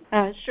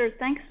 Sure.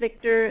 Thanks,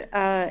 Victor,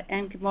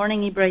 and good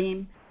morning,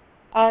 Ibrahim.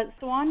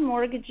 So on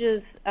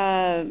mortgages,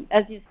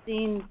 as you've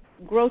seen,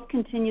 growth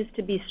continues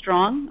to be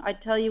strong. I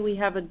tell you, we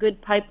have a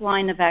good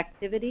pipeline of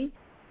activity.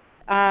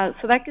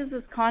 So that gives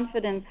us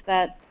confidence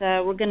that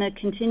we're going to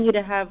continue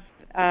to have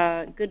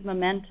good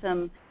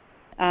momentum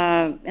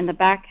in the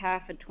back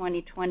half of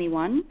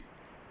 2021.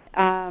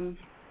 On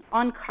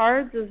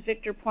cards, as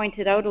Victor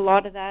pointed out, a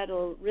lot of that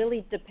will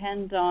really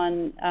depend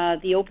on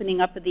the opening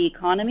up of the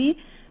economy.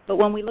 But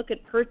when we look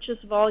at purchase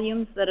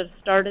volumes that have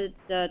started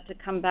to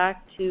come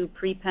back to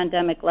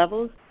pre-pandemic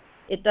levels,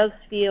 it does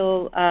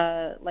feel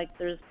like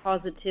there's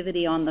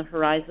positivity on the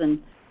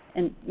horizon.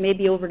 And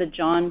maybe over to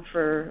John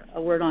for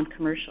a word on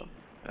commercial.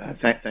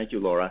 Thank you,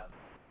 Laura.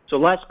 So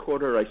last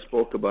quarter, I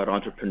spoke about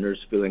entrepreneurs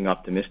feeling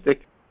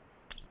optimistic.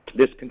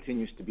 This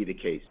continues to be the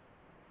case.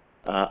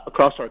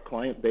 Across our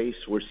client base,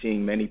 we're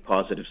seeing many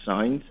positive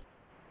signs.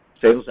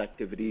 Sales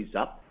activity is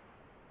up.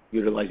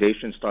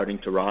 Utilization starting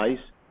to rise.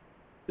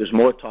 There's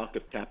more talk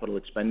of capital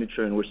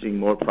expenditure, and we're seeing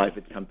more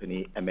private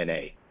company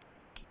M&A.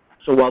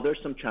 So while there's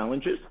some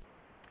challenges,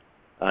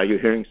 you're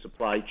hearing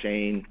supply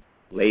chain,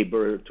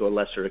 labor to a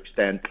lesser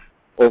extent.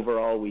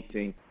 Overall, we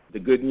think the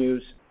good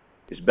news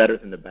is better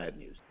than the bad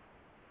news.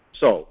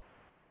 So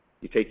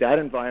you take that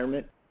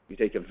environment, you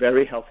take a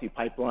very healthy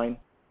pipeline,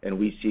 and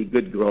we see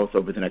good growth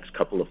over the next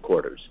couple of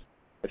quarters.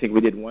 I think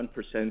we did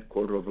 1%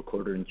 quarter over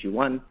quarter in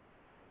Q1,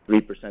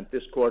 3%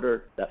 this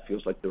quarter. That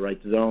feels like the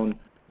right zone,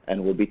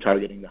 and we'll be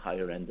targeting the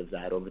higher end of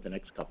that over the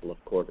next couple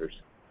of quarters.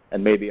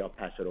 And maybe I'll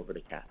pass it over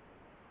to Kat.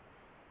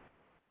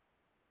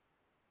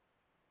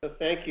 So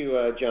thank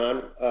you,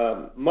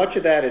 John. Much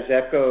of that is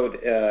echoed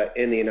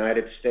in the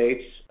United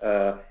States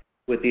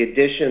with the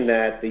addition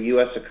that the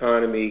U.S.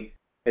 economy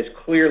has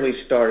clearly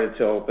started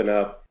to open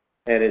up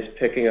and is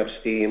picking up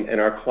steam, and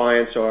our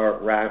clients are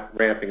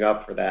ramping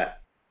up for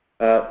that.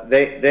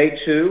 They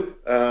too,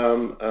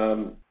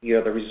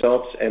 the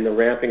results and the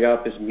ramping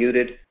up is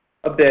muted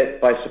a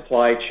bit by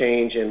supply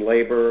chain and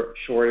labor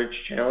shortage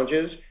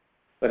challenges.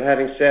 But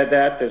having said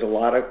that, there's a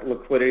lot of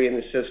liquidity in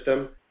the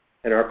system,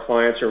 and our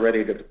clients are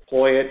ready to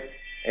deploy it,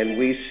 and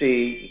we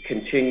see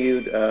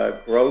continued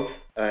growth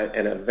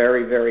and a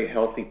very, very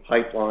healthy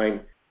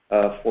pipeline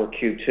for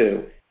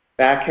Q2.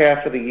 Back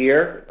half of the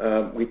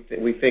year,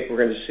 we think we're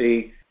going to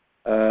see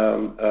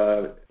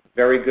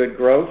very good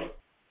growth,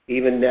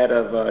 even net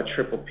of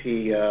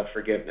PPP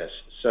forgiveness.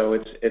 So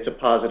it's a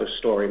positive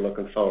story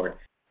looking forward.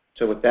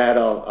 So with that,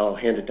 I'll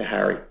hand it to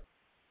Harry.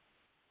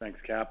 Thanks,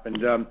 Cap.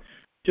 And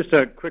just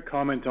a quick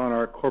comment on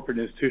our corporate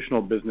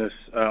institutional business.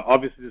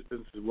 Obviously, this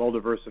business is well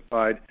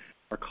diversified.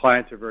 Our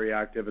clients are very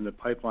active, and the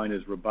pipeline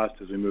is robust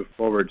as we move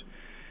forward.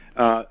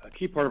 A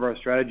key part of our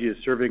strategy is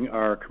serving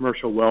our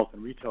commercial wealth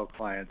and retail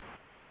clients.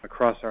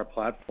 across our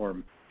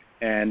platform.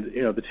 And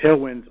the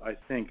tailwinds, I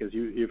think, as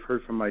you've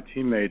heard from my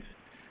teammates,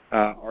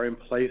 are in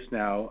place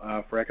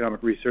now for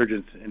economic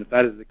resurgence. And if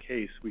that is the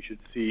case, we should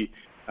see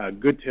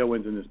good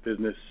tailwinds in this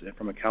business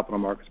from a capital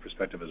markets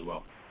perspective as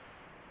well.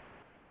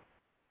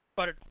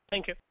 Got it.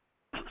 Thank you.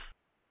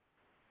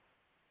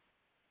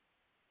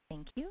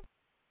 Thank you.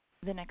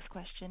 The next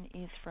question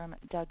is from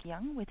Doug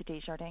Young with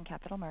Desjardins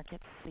Capital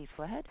Markets. Please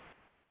go ahead.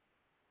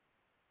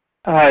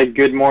 Hi,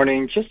 good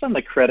morning. Just on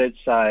the credit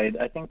side,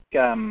 I think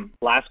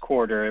last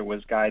quarter it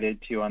was guided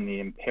to on the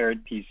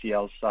impaired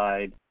PCL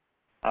side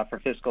for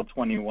fiscal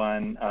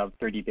 21 of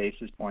 30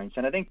 basis points.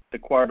 And I think the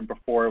quarter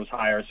before it was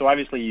higher. So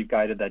obviously you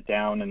guided that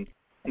down and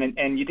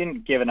you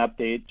didn't give an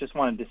update. Just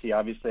wanted to see,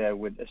 obviously I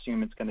would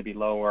assume it's going to be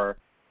lower,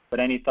 but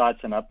any thoughts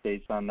and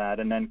updates on that?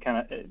 And then kind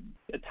of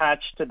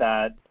attached to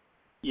that,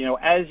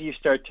 as you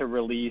start to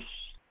release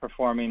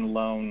performing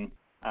loan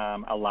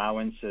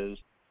allowances,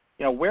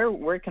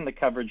 where can the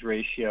coverage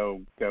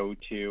ratio go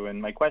to? And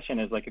my question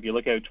is, if you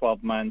look at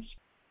 12 months,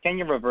 can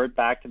you revert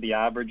back to the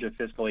average of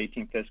fiscal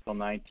 18, fiscal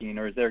 19,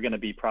 or is there going to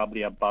be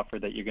probably a buffer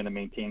that you're going to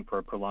maintain for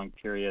a prolonged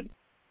period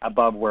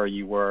above where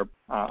you were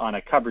on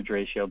a coverage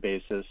ratio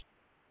basis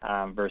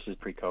versus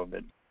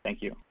pre-COVID?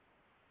 Thank you.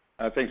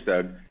 Thanks,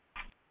 Doug.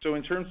 So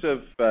in terms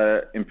of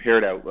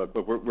impaired outlook,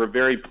 we're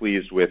very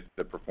pleased with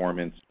the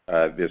performance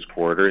this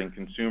quarter. In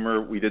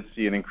consumer, we did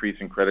see an increase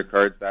in credit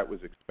cards. That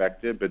was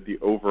expected, but the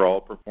overall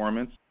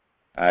performance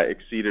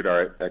exceeded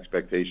our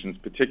expectations,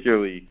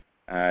 particularly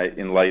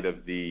in light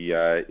of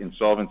the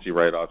insolvency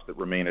write-offs that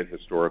remain at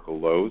historical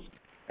lows.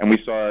 And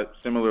we saw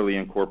similarly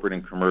in corporate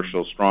and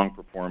commercial strong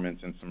performance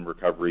and some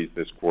recoveries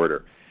this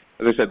quarter.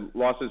 As I said,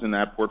 losses in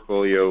that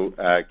portfolio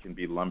can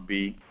be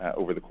lumpy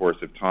over the course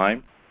of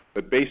time,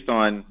 but based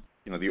on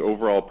the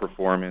overall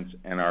performance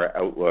and our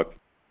outlook,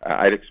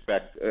 I'd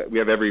expect we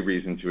have every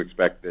reason to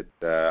expect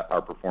that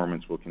our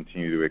performance will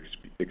continue to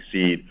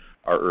exceed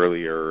our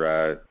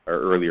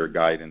earlier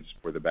guidance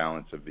for the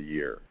balance of the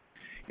year.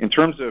 In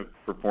terms of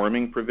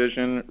performing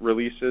provision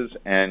releases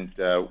and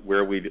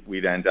where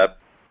we'd end up,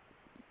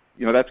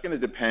 that's going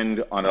to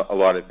depend on a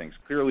lot of things.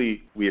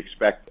 Clearly, we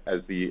expect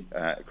as the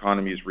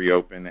economies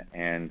reopen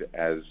and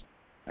as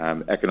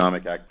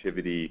economic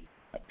activity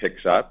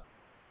picks up,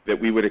 that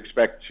we would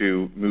expect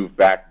to move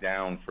back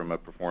down from a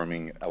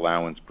performing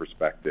allowance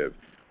perspective.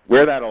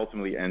 Where that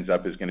ultimately ends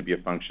up is going to be a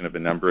function of a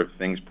number of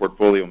things.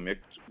 Portfolio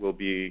mix will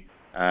be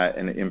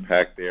an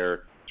impact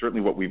there. Certainly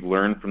what we've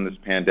learned from this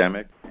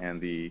pandemic and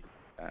the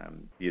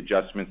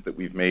adjustments that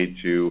we've made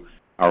to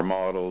our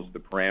models, the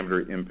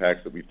parameter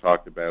impacts that we've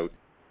talked about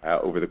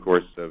over the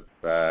course of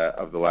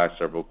the last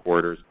several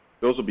quarters,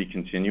 those will be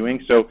continuing.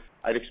 So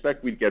I'd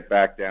expect we'd get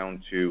back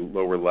down to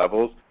lower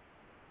levels.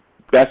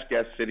 Best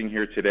guess sitting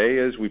here today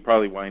is we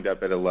probably wind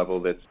up at a level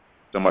that's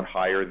somewhat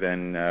higher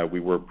than we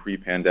were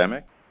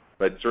pre-pandemic,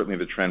 but certainly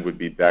the trend would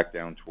be back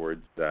down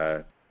towards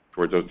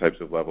those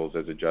types of levels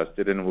as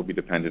adjusted, and it will be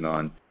dependent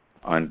on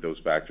those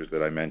factors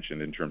that I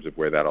mentioned in terms of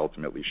where that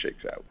ultimately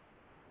shakes out.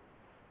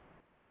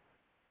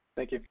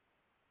 Thank you.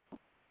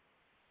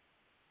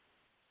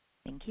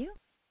 Thank you.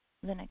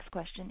 The next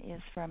question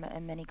is from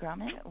Meny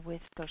Grauman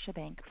with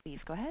Scotiabank. Please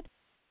go ahead.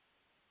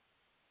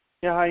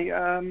 Yeah,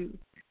 hi.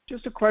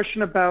 Just a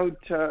question about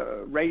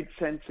rate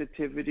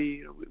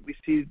sensitivity. We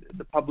see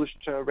the published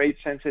rate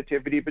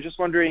sensitivity, but just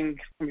wondering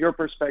from your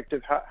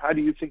perspective, how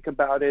do you think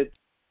about it?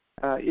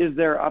 Is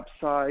there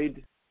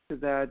upside to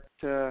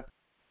that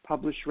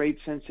published rate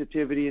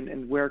sensitivity,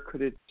 and where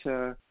could it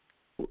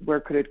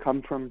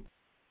come from?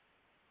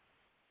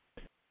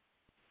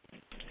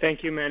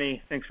 Thank you,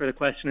 Meny. Thanks for the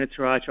question. It's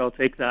Raj. I'll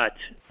take that.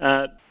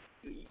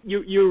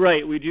 You're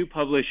right. We do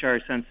publish our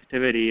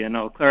sensitivity, and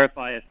I'll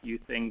clarify a few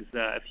things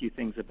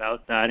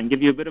about that, and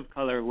give you a bit of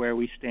color where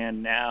we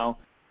stand now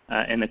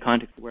in the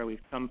context of where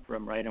we've come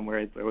from, right, and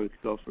where we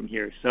could go from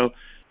here. So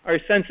our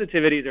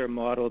sensitivities are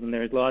modeled, and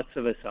there's lots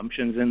of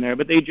assumptions in there,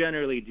 but they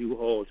generally do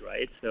hold,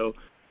 right? So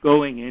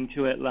going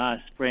into it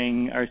last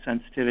spring, our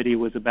sensitivity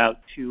was about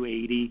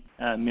 $280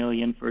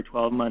 million for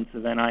 12 months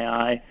of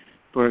NII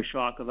for a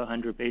shock of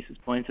 100 basis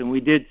points, and we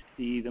did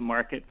see the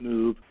market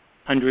move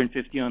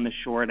 150 on the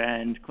short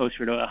end,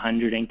 closer to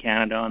 100 in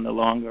Canada on the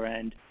longer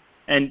end.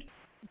 And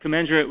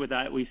commensurate with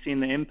that, we've seen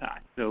the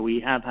impact. So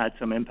we have had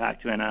some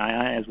impact to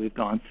NII as we've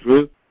gone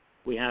through.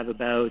 We have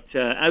about,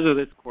 as of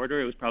this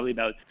quarter, it was probably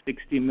about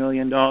 $60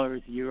 million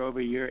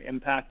year-over-year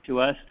impact to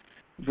us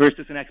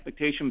versus an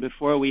expectation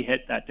before we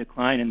hit that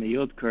decline in the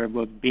yield curve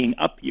of being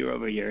up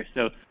year-over-year.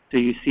 So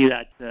you see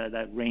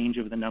that range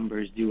of the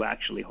numbers do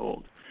actually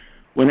hold.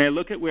 When I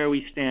look at where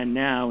we stand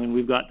now, and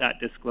we've got that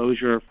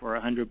disclosure for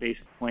 100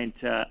 basis point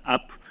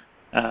up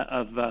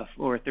of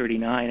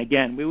 439,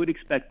 again, we would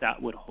expect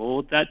that would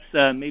hold. That's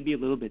maybe a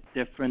little bit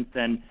different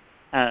than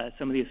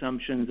some of the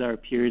assumptions our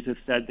peers have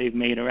said they've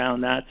made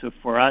around that. So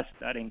for us,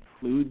 that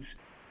includes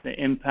the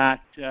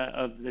impact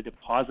of the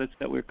deposits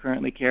that we're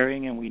currently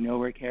carrying, and we know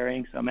we're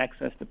carrying some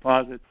excess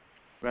deposits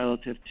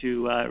relative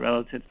to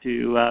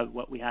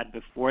what we had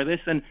before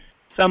this, and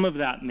some of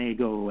that may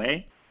go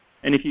away.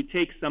 And if you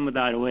take some of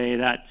that away,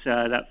 that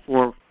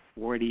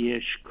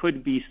 440-ish,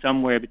 could be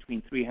somewhere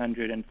between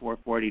 300 and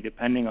 440,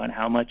 depending on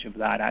how much of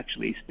that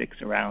actually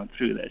sticks around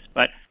through this.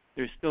 But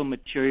there's still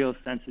material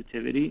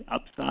sensitivity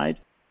upside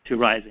to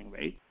rising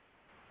rates.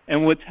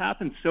 And what's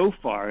happened so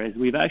far is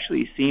we've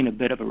actually seen a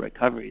bit of a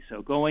recovery.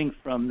 So going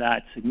from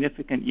that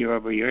significant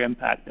year-over-year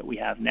impact that we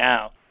have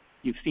now,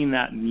 you've seen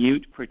that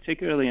mute,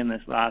 particularly in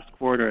this last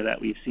quarter, that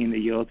we've seen the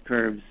yield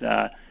curves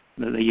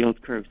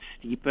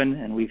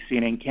steepen, and we've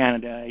seen in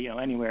Canada,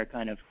 anywhere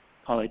kind of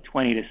call it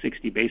 20 to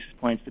 60 basis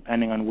points,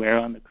 depending on where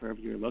on the curve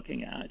you're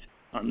looking at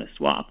on the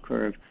swap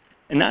curve.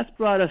 And that's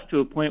brought us to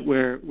a point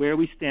where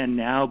we stand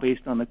now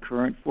based on the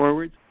current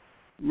forwards.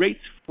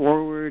 Rates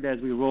forward as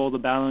we roll the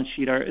balance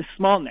sheet are a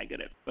small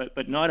negative,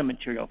 but not a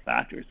material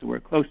factor. So we're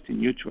close to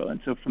neutral.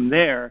 And so from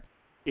there,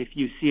 if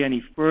you see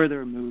any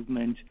further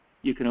movement,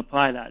 you can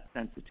apply that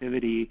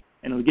sensitivity,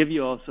 and it'll give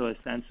you also a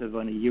sense of,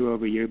 on a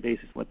year-over-year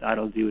basis, what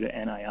that'll do to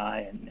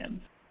NII and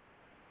NIMs.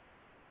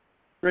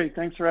 Great.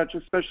 Thanks, Hratch,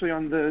 especially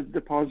on the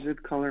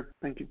deposit color.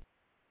 Thank you.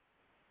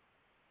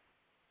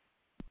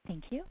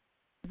 Thank you.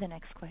 The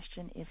next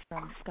question is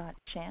from Scott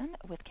Chan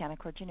with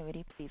Canaccord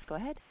Genuity. Please go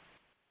ahead.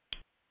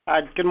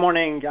 Good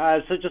morning.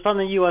 So just on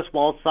the U.S.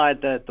 wealth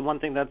side, the one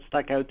thing that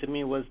stuck out to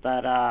me was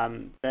that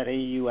that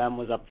AUM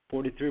was up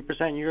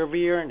 43% year over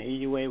year, and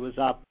AUA was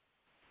up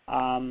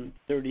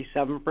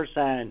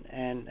 37%,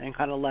 and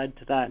kind of led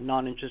to that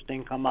non-interest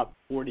income up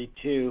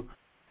 42%.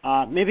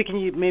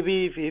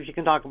 Maybe if you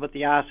can talk about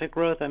the asset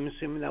growth. I'm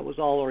assuming that was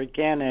all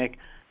organic,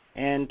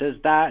 and does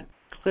that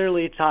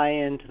clearly tie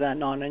into that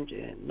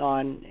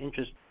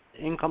non-interest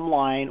income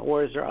line,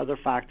 or is there other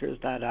factors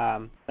that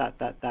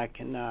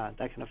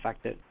can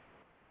affect it?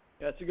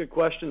 Yeah, that's a good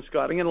question,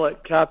 Scott. I'm going to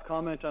let Cap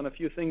comment on a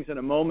few things in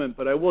a moment,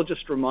 but I will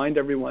just remind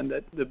everyone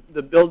that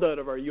the build out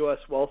of our U.S.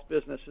 wealth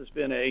business has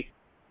been a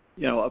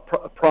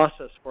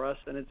process for us,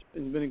 and it's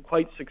been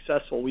quite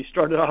successful. We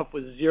started off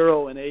with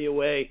 0 in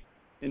AUA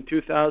in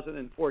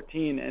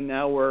 2014, and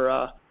now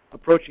we're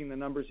approaching the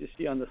numbers you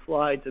see on the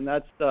slides, and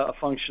that's a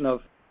function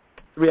of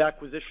 3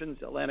 acquisitions: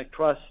 Atlantic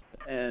Trust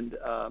and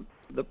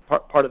the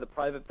part of the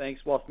private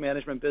bank's wealth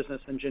management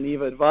business, and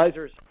Geneva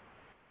Advisors.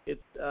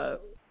 It's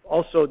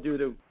also due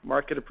to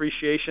market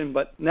appreciation,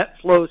 but net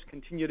flows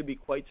continue to be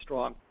quite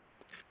strong.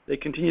 They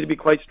continue to be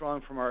quite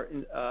strong from our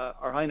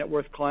high net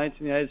worth clients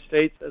in the United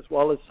States, as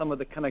well as some of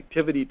the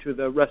connectivity to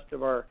the rest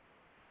of our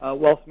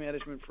wealth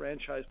management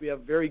franchise. We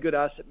have very good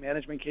asset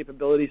management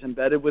capabilities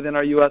embedded within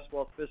our U.S.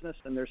 wealth business,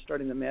 and they're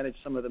starting to manage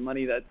some of the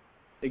money that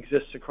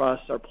exists across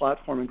our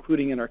platform,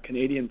 including in our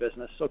Canadian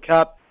business. So,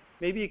 Cap,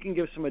 maybe you can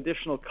give some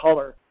additional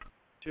color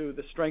to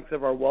the strength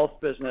of our wealth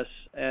business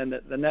and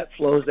the net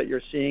flows that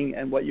you're seeing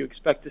and what you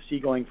expect to see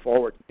going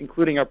forward,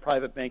 including our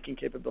private banking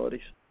capabilities.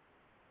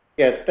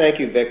 Yes, thank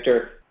you,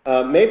 Victor.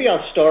 Maybe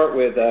I'll start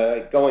with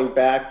going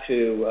back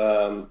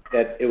to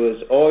that it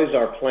was always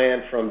our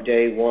plan from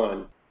day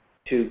one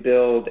to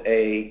build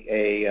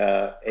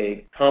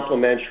a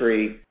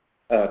complementary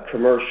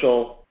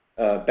commercial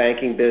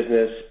banking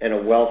business and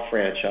a wealth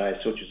franchise,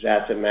 which is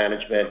asset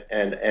management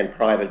and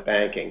private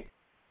banking.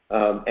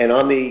 And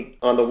on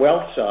the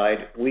wealth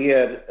side, we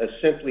had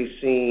simply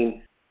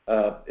seen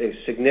a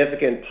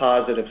significant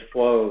positive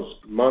flows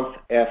month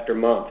after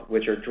month,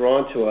 which are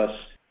drawn to us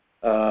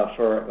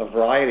for a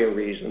variety of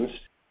reasons.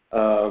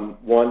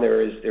 One,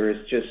 there is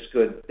just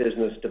good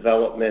business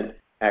development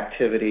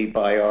activity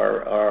by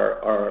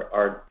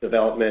our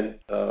development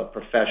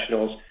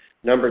professionals.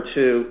 Number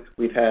 2,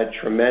 we've had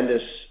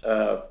tremendous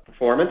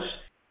performance,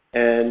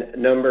 and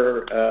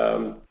number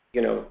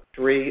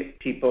 3,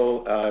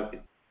 people,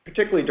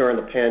 particularly during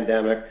the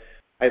pandemic,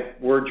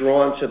 were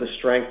drawn to the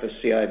strength of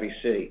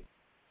CIBC.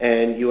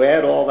 And you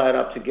add all that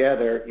up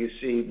together, you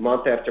see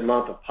month after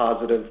month of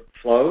positive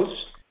flows.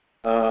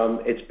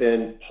 It's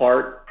been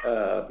part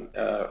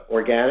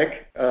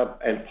organic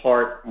and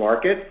part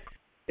market.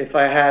 If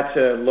I had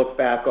to look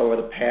back over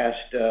the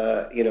past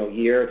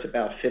year, it's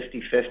about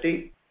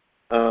 50-50.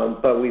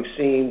 But we've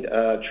seen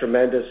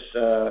tremendous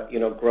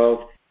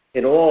growth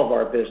in all of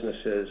our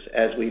businesses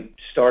as we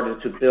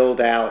started to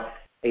build out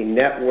a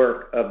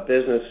network of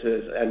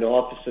businesses and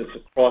offices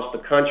across the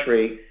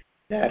country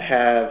that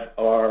have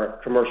our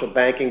commercial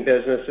banking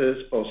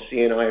businesses, both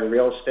C&I and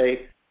real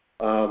estate,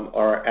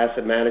 our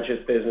asset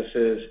management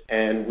businesses,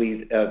 and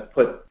we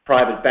put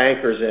private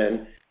bankers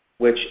in,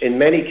 which in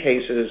many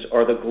cases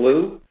are the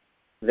glue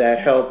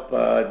that help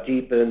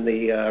deepen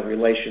the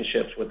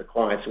relationships with the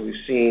clients. So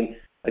we've seen,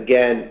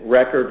 again,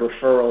 record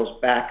referrals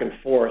back and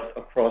forth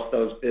across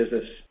those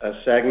business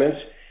segments.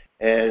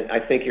 And I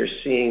think you're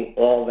seeing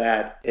all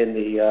that in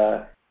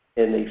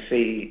the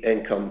fee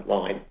income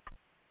line.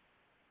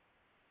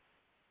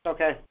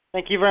 Okay.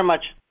 Thank you very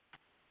much.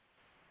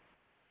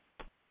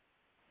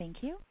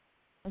 Thank you.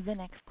 The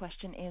next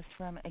question is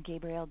from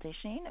Gabriel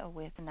Dechaine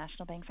with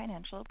National Bank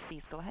Financial.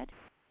 Please go ahead.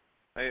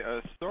 Hey,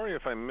 sorry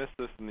if I missed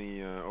this in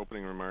the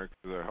opening remarks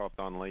because I hopped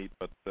on late,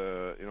 but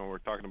we're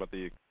talking about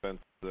the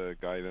expense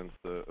guidance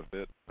a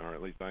bit, or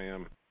at least I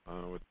am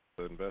with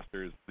the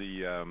investors.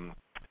 The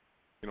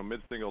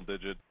mid-single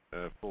digit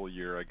full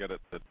year, I get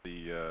it that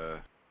the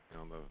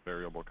the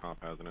variable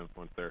comp has an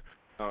influence there.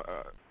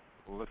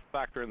 Let's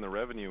factor in the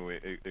revenue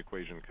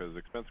equation, because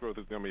expense growth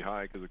is going to be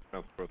high because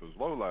expense growth was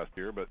low last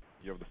year, but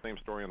you have the same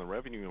story on the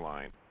revenue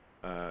line,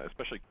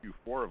 especially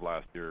Q4 of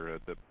last year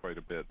dipped quite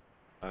a bit.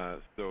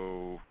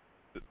 So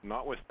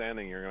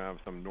notwithstanding, you're going to have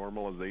some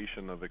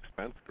normalization of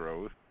expense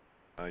growth.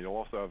 You'll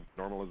also have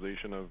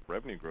normalization of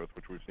revenue growth,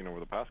 which we've seen over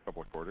the past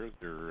couple of quarters.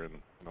 You're in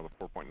the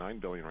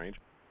 $4.9 billion range.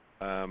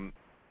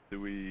 Do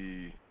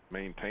we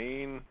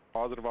maintain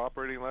positive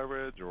operating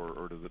leverage,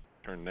 or does it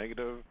turn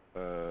negative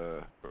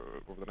over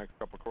the next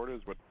couple of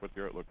quarters? What's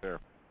your outlook there?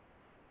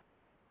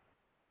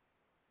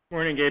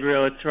 Morning,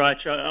 Gabriel. It's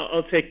Raj.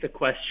 I'll take the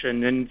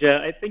question, and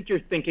I think you're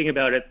thinking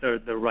about it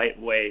the right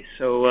way.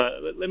 So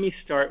let me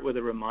start with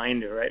a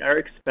reminder, right? Our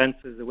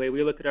expenses, the way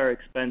we look at our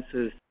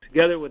expenses,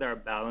 together with our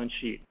balance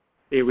sheet,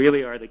 they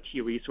really are the key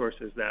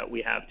resources that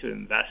we have to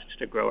invest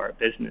to grow our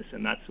business,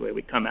 and that's the way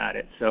we come at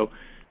it. So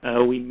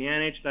we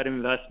manage that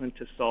investment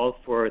to solve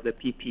for the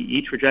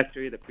PPE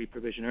trajectory, the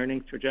pre-provision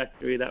earnings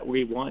trajectory that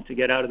we want to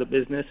get out of the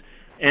business,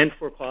 and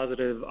for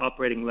positive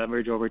operating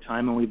leverage over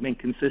time, and we've been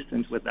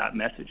consistent with that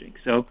messaging.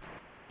 So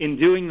in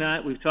doing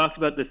that, we've talked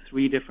about the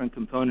three different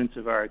components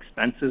of our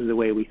expenses, the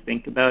way we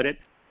think about it.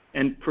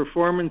 And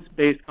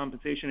performance-based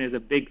compensation is a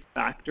big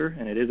factor,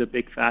 and it is a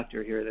big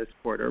factor here this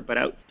quarter. But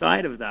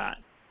outside of that,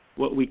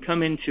 what we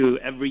come into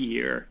every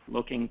year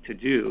looking to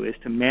do is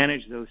to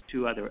manage those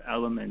two other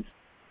elements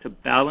to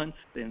balance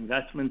the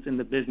investments in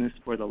the business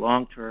for the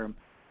long term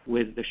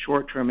with the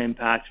short-term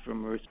impacts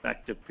from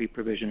respect to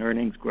pre-provision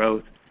earnings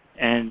growth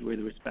and with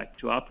respect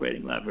to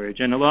operating leverage.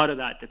 And a lot of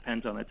that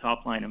depends on the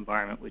top-line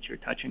environment which you're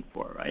touching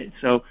for, right?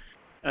 So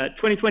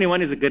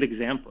 2021 is a good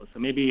example. So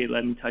maybe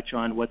let me touch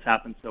on what's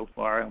happened so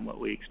far and what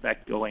we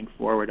expect going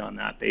forward on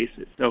that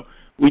basis. So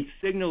we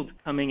signaled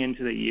coming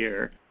into the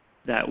year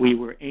that we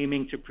were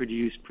aiming to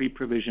produce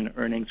pre-provision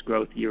earnings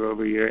growth year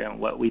over year in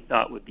what we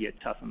thought would be a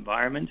tough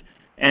environment,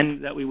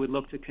 and that we would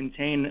look to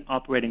contain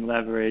operating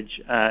leverage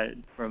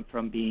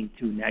from being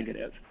too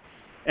negative.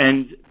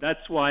 And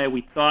that's why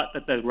we thought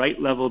that the right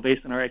level,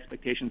 based on our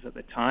expectations at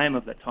the time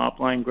of the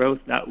top-line growth,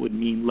 that would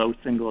mean low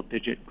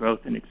single-digit growth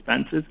in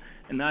expenses.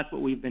 And that's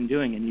what we've been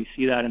doing. And you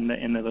see that in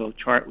the little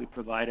chart we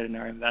provided in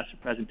our investor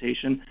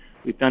presentation.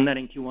 We've done that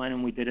in Q1,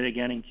 and we did it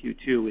again in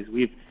Q2, is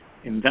we've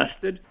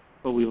invested,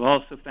 but we've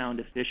also found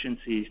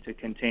efficiencies to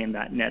contain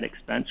that net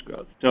expense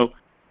growth. So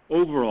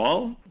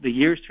overall, the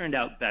year's turned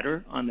out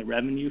better on the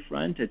revenue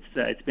front.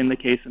 It's been the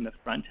case in the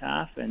front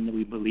half, and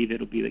we believe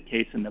it'll be the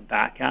case in the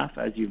back half,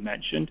 as you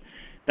mentioned.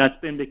 That's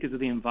been because of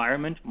the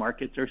environment.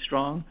 Markets are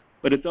strong,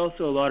 but it's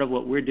also a lot of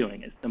what we're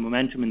doing. It's the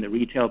momentum in the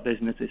retail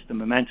business. It's the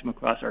momentum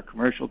across our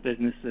commercial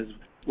businesses,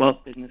 wealth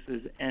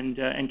businesses, and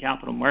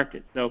capital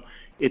markets. So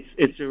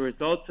it's a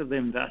result of the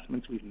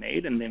investments we've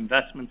made, and the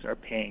investments are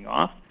paying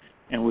off,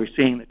 and we're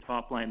seeing the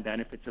top-line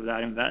benefits of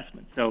that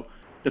investment. So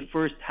the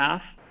first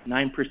half,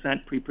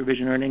 9%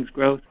 pre-provision earnings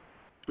growth,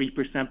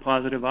 3%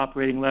 positive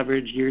operating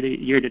leverage year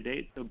to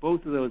date. So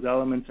both of those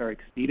elements are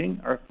exceeding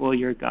our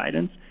full-year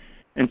guidance.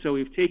 And so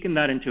we've taken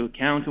that into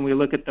account, and we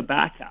look at the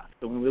back half.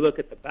 So when we look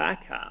at the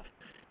back half,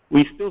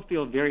 we still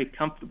feel very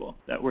comfortable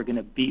that we're going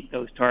to beat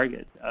those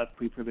targets of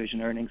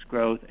pre-provision earnings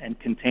growth and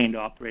contained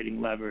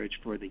operating leverage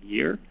for the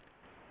year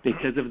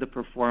because of the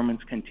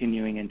performance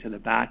continuing into the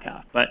back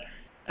half. But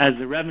as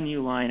the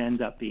revenue line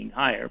ends up being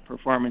higher,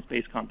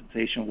 performance-based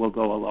compensation will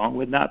go along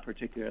with that,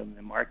 particularly in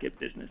the market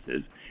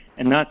businesses.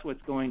 And that's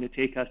what's going to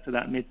take us to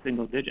that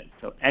mid-single digit.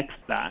 So X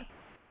that,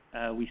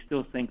 we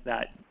still think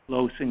that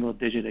low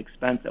single-digit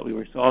expense that we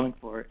were solving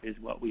for is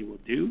what we will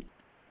do.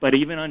 But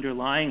even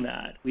underlying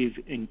that, we've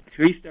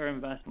increased our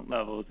investment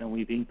levels and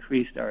we've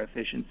increased our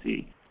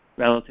efficiency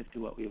relative to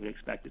what we would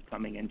expect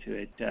coming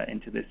into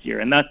this year.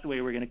 And that's the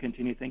way we're going to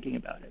continue thinking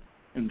about it.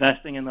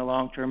 Investing in the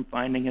long term,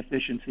 finding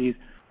efficiencies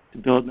to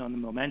build on the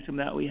momentum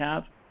that we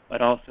have,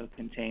 but also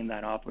contain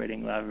that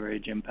operating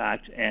leverage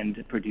impact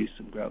and produce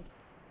some growth.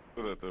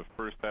 So that the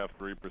first half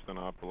 3%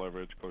 op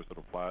leverage closer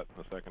to flat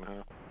in the second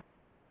half?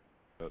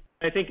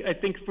 I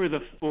think for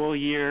the full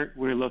year,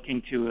 we're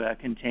looking to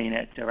contain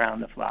it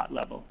around the flat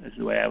level is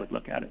the way I would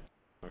look at it.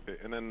 Okay,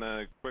 and then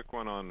a quick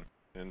one on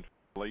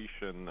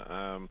inflation.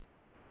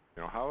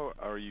 How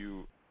are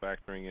you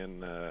factoring in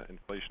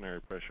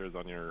inflationary pressures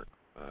on your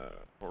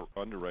or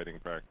underwriting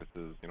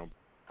practices?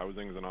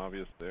 Housing is an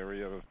obvious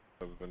area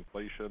of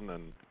inflation,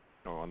 and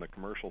on the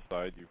commercial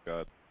side, you've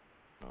got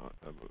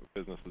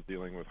businesses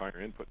dealing with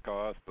higher input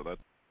costs, so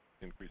that's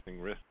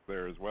increasing risk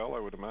there as well, I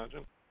would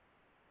imagine.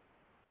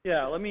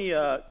 Yeah, let me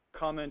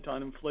comment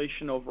on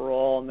inflation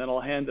overall, and then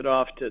I'll hand it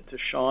off to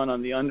Sean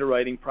on the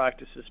underwriting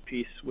practices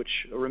piece,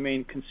 which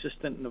remain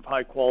consistent and of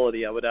high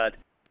quality, I would add.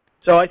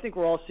 So I think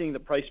we're all seeing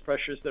the price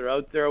pressures that are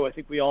out there. I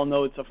think we all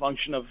know it's a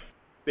function of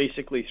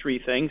basically three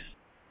things: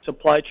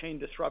 supply chain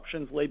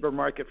disruptions, labor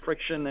market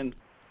friction, and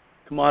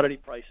commodity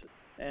prices.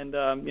 And,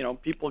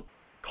 people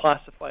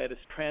classify it as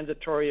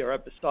transitory or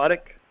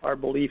episodic. Our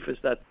belief is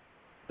that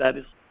that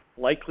is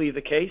likely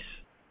the case.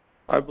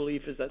 Our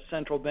belief is that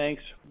central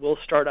banks will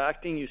start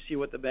acting. You see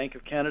what the Bank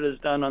of Canada has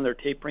done on their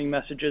tapering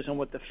messages and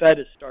what the Fed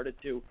has started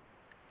to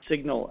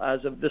signal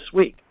as of this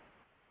week.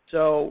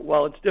 So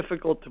while it's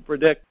difficult to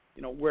predict,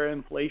 where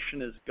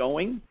inflation is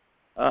going,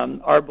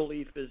 our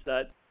belief is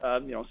that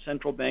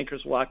central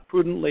bankers will act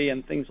prudently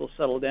and things will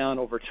settle down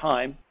over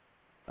time.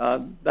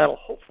 That'll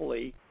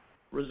hopefully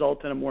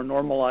result in a more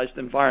normalized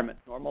environment,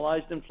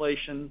 normalized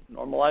inflation,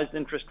 normalized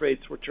interest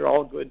rates, which is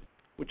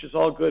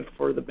all good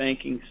for the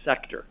banking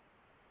sector.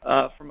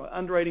 From an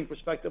underwriting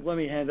perspective, let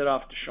me hand it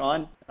off to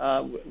Sean.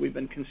 We've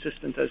been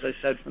consistent, as I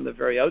said, from the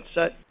very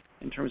outset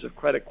in terms of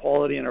credit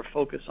quality and our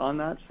focus on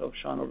that. So,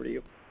 Sean, over to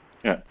you.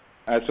 Yeah.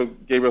 So,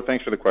 Gabriel,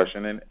 thanks for the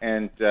question.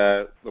 And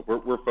look,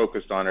 we're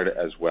focused on it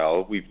as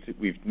well.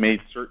 We've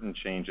made certain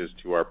changes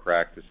to our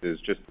practices.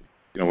 Just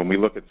when we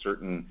look at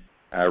certain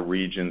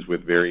regions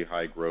with very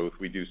high growth,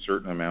 we do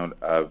certain amount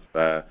of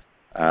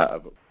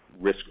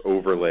risk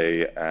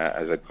overlay,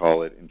 as I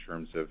call it, in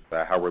terms of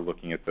how we're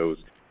looking at those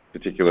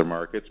particular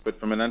markets. But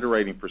from an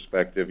underwriting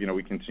perspective,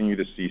 we continue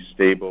to see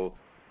stable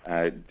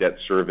debt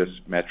service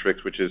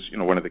metrics, which is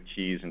one of the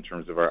keys in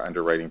terms of our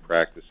underwriting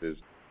practices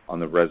on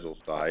the RESL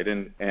side,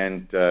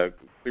 and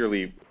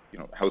clearly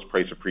house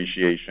price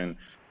appreciation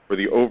for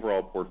the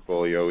overall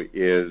portfolio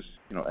is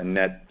a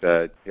net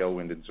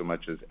tailwind in so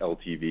much as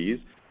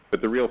LTVs. But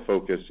the real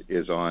focus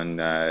is on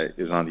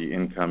the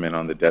income and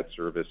on the debt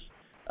service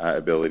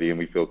ability, and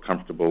we feel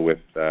comfortable with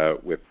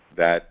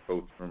that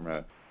both from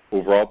a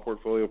overall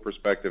portfolio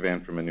perspective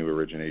and from a new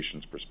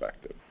originations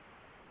perspective.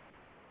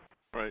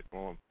 Right.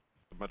 Well,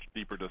 a much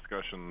deeper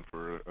discussion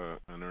for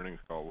an earnings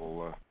call.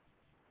 Well,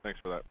 thanks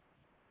for that.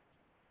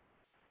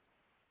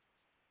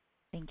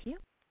 Thank you.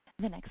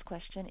 The next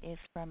question is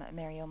from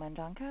Mario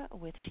Mendonca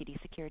with TD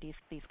Securities.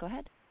 Please go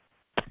ahead.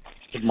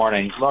 Good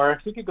morning. Laura,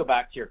 if we could go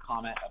back to your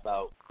comment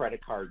about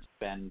credit card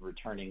spend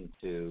returning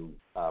to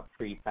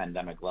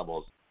pre-pandemic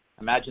levels.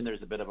 Imagine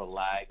there's a bit of a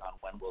lag on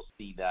when we'll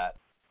see that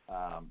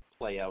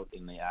play out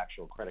in the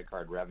actual credit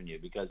card revenue,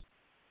 because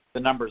the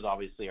numbers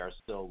obviously are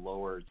still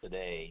lower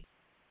today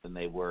than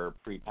they were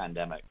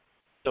pre-pandemic.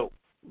 So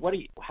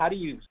how do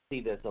you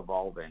see this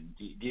evolving?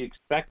 Do you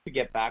expect to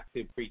get back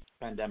to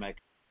pre-pandemic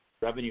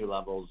revenue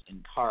levels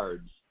in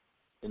cards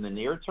in the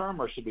near term,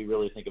 or should we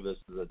really think of this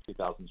as a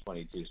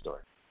 2022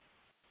 story?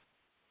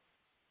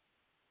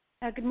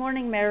 Good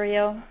morning,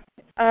 Mario.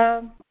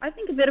 I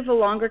think a bit of a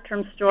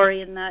longer-term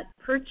story in that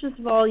purchase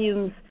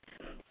volumes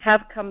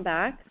have come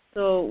back.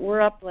 So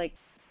we're up like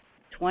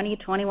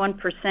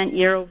 20-21%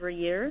 year over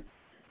year.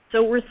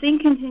 So we're seeing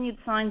continued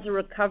signs of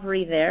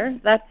recovery there.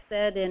 That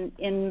said,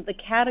 in the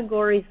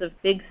categories of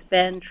big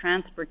spend,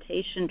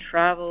 transportation,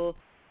 travel,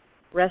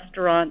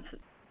 restaurants,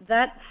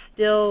 that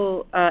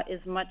still is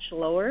much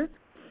lower.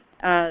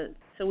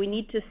 So we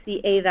need to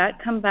see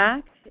that come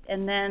back,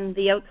 and then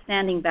the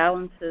outstanding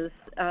balances,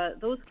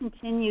 those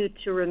continue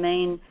to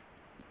remain,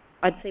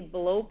 I'd say,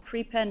 below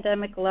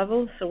pre-pandemic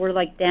levels. So we're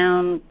like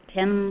down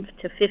 10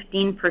 to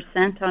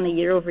 15% on a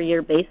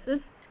year-over-year basis.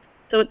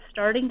 So it's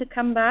starting to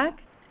come back.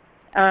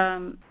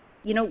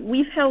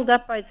 We've held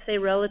up, I'd say,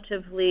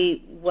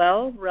 relatively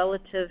well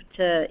relative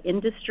to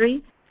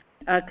industry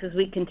because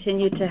we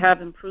continue to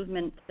have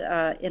improvement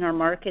in our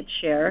market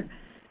share.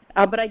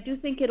 But I do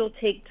think it'll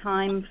take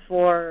time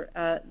for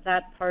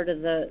that part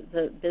of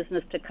the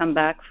business to come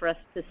back for us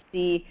to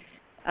see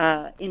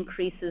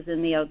increases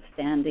in the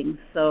outstanding.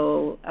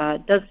 So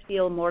it does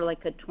feel more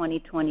like a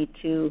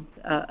 2022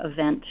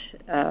 event,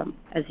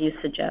 as you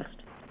suggest.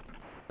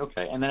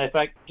 Okay, and then if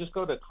I just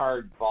go to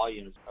card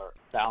volumes or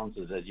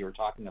balances, as you were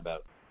talking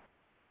about,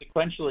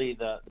 sequentially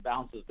the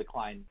balances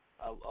declined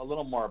a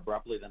little more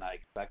abruptly than I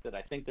expected.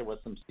 I think there was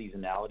some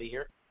seasonality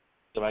here.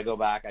 So if I go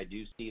back, I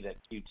do see that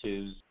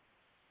Q2s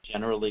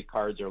generally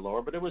cards are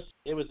lower, but it was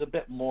a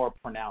bit more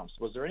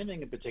pronounced. Was there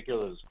anything in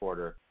particular this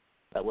quarter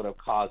that would have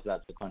caused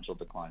that sequential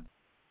decline?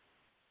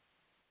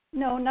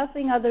 No,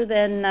 nothing other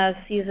than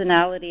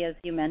seasonality, as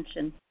you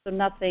mentioned. So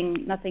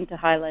nothing to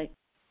highlight.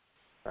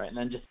 All right, and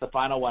then just the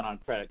final one on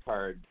credit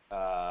card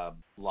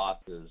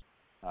losses.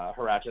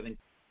 Hratch, I think,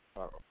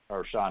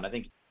 or Sean, I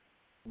think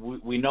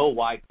we know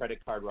why credit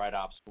card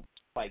write-offs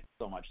spiked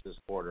so much this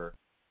quarter.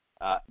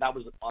 That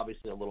was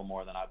obviously a little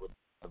more than I would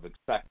have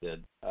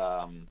expected.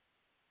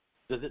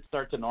 Does it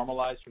start to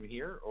normalize from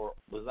here, or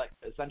was that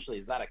essentially,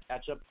 is that a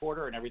catch-up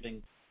quarter and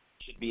everything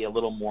should be a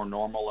little more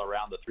normal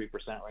around the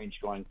 3% range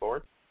going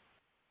forward?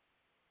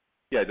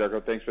 Yeah,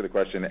 Darko, thanks for the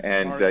question.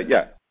 And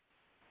yeah.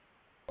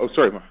 Oh,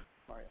 sorry,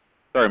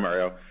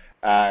 Mario.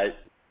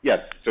 Yes,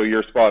 so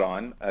you're spot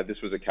on. This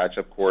was a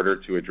catch-up quarter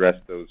to address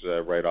those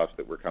write-offs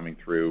that were coming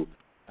through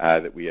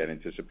that we had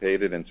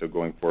anticipated, and so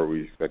going forward,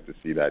 we expect to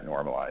see that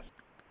normalize.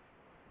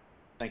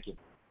 Thank you.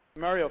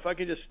 Mario, if I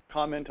could just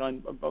comment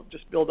on,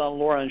 just build on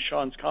Laura and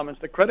Sean's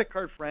comments. The credit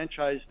card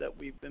franchise that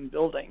we've been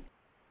building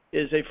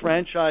is a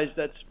franchise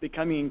that's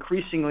becoming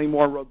increasingly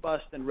more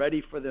robust and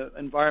ready for the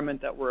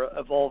environment that we're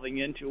evolving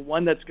into.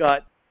 One that's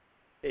got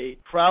a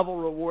travel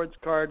rewards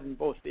card in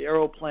both the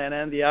Aeroplan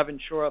and the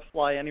Aventura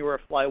Fly Anywhere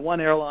Fly One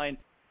airline,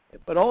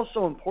 but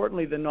also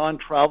importantly, the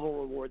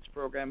non-travel rewards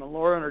program. And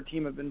Laura and her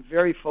team have been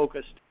very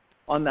focused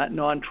on that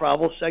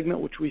non-travel segment,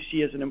 which we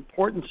see as an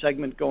important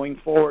segment going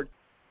forward.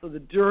 So the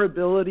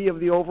durability of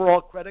the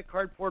overall credit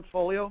card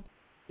portfolio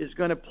is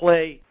going to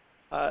play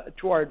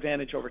to our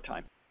advantage over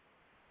time.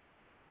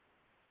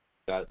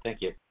 Got it.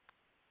 Thank you.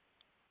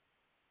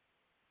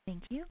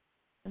 Thank you.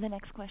 The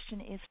next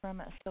question is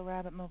from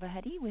Sohrab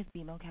Movahedi with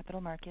BMO Capital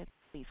Markets.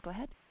 Please go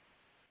ahead.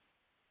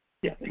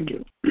 Yeah, thank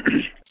you.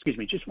 Excuse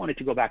me. Just wanted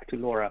to go back to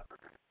Laura.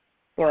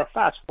 Laura,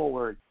 fast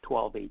forward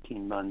 12,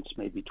 18 months,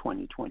 maybe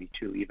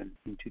 2022, even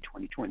into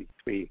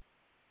 2023.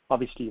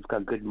 Obviously, you've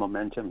got good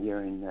momentum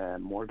here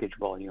in mortgage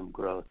volume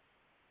growth.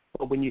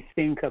 But when you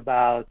think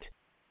about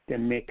the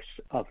mix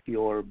of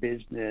your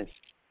business,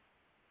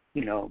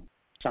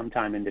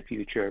 sometime in the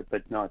future,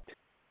 but not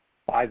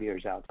 5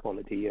 years out, call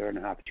it a year and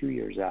a half, 2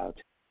 years out,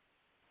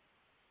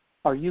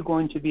 are you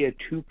going to be a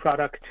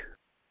two-product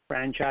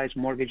franchise,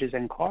 mortgages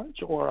and cards,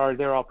 or are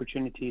there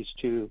opportunities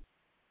to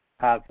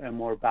have a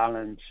more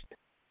balanced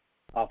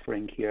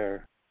offering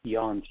here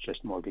beyond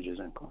just mortgages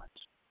and cards?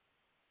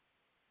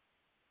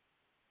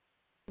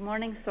 Good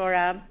morning,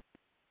 Sohrab.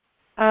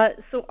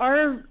 So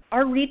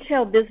our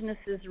retail business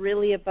is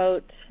really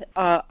about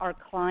our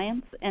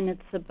clients, and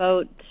it's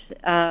about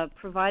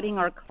providing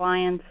our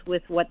clients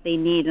with what they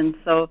need. And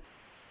so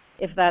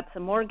if that's a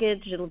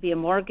mortgage, it'll be a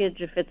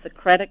mortgage. If it's a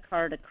credit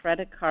card, a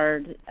credit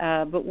card.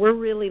 But we're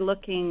really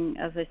looking,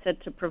 as I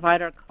said, to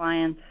provide our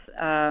clients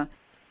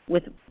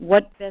with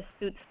what best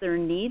suits their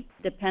needs,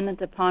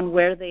 dependent upon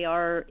where they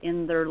are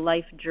in their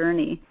life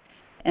journey.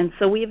 And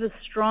so we have a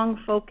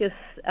strong focus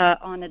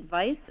on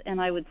advice,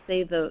 and I would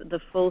say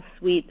the full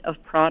suite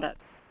of products.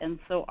 And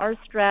so our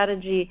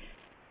strategy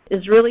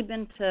has really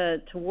been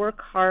to work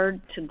hard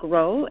to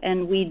grow,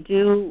 and we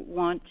do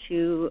want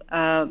to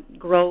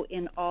grow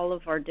in all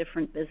of our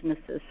different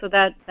businesses. So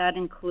that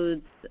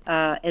includes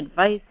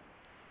advice,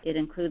 it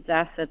includes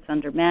assets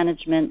under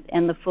management,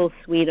 and the full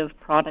suite of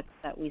products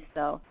that we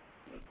sell.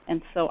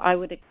 And so I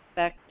would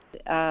expect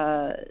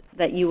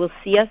that you will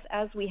see us,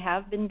 as we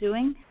have been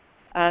doing,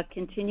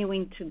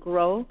 continuing to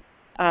grow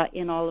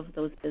in all of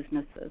those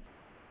businesses.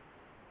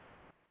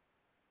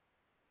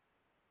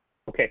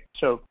 Okay,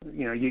 so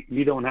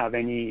you don't have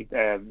any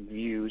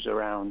views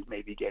around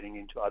maybe getting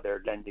into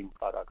other lending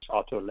products,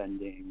 auto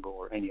lending,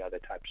 or any other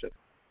types of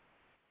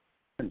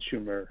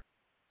consumer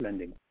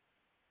lending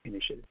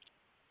initiatives?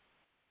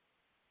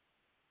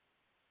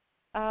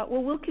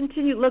 Well, we'll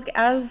continue. Look,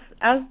 as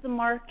the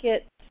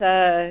market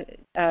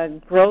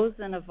grows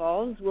and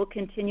evolves, we'll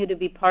continue to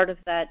be part of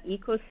that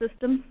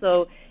ecosystem.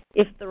 So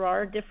if there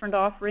are different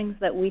offerings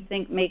that we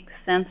think make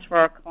sense for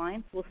our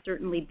clients, we'll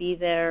certainly be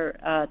there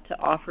to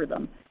offer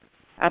them.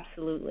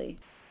 Absolutely.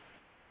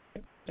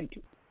 Thank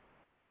you.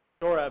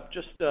 Sohrab,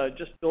 just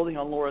building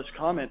on Laura's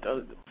comment,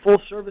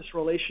 full-service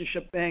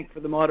relationship bank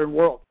for the modern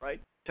world,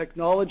 right?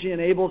 Technology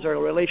enables our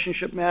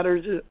relationship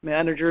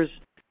managers,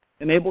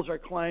 enables our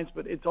clients,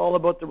 but it's all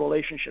about the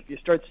relationship. You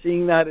start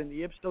seeing that in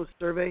the Ipsos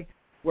survey,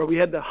 where we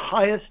had the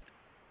highest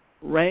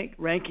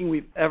ranking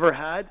we've ever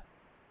had,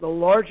 the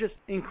largest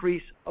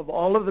increase of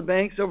all of the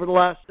banks over the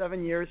last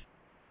 7 years.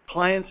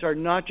 Clients are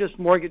not just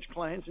mortgage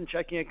clients and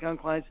checking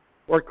account clients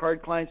or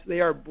card clients. They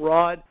are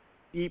broad,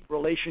 deep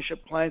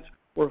relationship clients.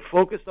 We're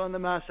focused on the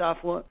mass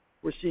affluent.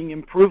 We're seeing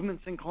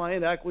improvements in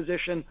client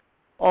acquisition.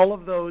 All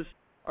of those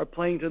are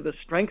playing to the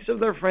strengths of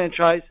their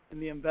franchise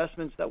and the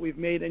investments that we've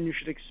made, and you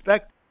should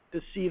expect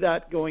to see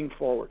that going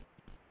forward.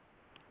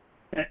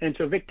 And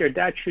so, Victor,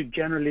 that should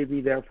generally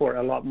be, therefore,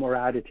 a lot more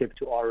additive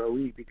to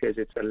ROE because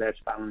it's a less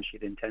balance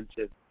sheet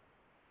intensive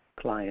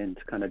client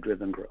kind of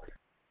driven growth.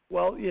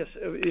 Well, yes,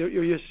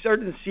 you're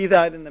starting to see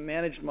that in the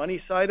managed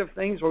money side of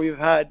things, where we've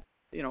had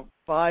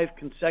 5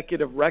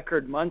 consecutive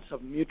record months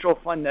of mutual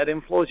fund net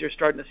inflows. You're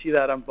starting to see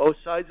that on both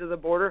sides of the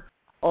border.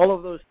 All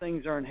of those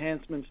things are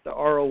enhancements to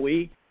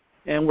ROE,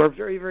 and we're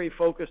very, very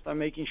focused on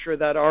making sure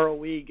that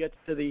ROE gets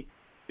to the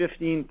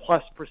 15+%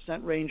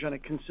 range on a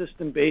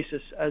consistent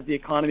basis as the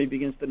economy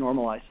begins to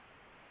normalize.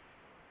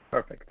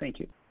 Perfect. Thank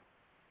you.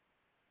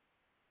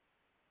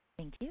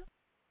 Thank you.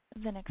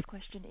 The next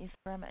question is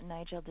from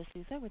Nigel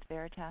D'Souza with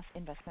Veritas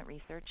Investment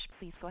Research.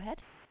 Please go ahead.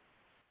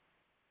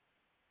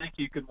 Thank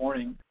you. Good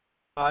morning.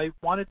 I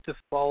wanted to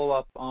follow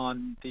up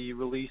on the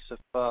release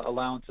of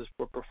allowances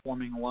for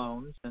performing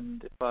loans.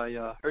 And if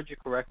I heard you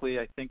correctly,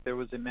 I think there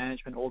was a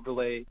management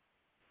overlay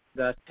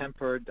that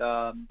tempered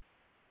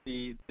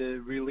the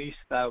release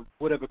that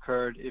would have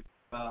occurred if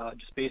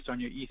just based on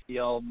your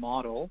ECL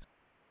model.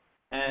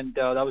 And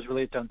that was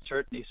related to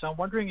uncertainty. So I'm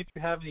wondering if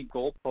you have any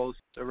goalposts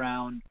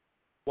around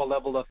what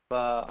level of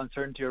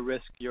uncertainty or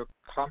risk you're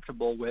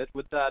comfortable with.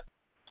 Would that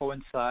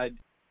coincide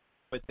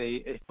with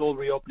a full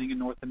reopening in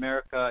North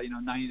America,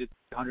 90 to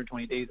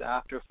 120 days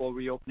after full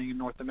reopening in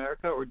North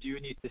America, or do you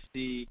need to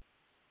see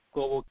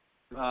global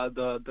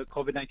the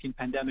COVID-19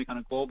 pandemic on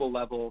a global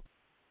level,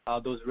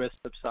 those risks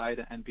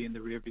subside and be in the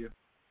rear view?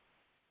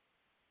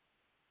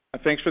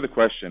 Thanks for the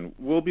question.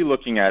 We'll be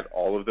looking at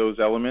all of those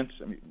elements.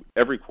 I mean,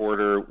 every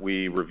quarter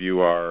we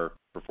review our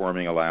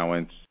performing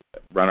allowance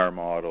run our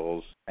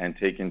models, and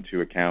take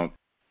into account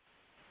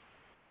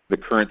the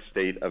current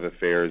state of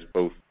affairs,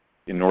 both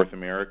in North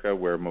America,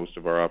 where most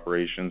of our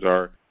operations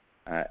are,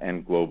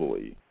 and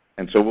globally.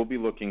 And so we'll be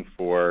looking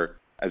for,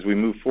 as we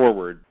move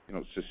forward,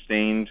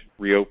 sustained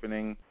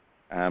reopening,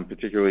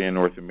 particularly in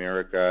North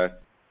America,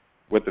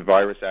 what the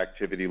virus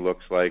activity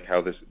looks like,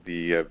 how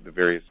the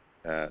various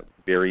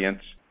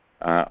variants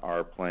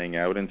are playing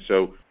out. And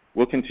so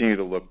we'll continue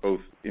to look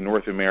both in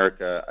North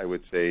America, I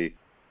would say,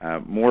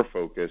 more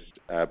focused,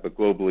 but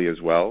globally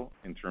as well,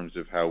 in terms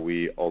of how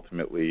we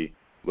ultimately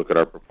look at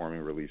our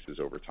performing releases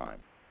over time.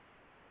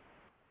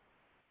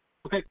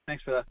 Okay,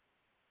 thanks for that.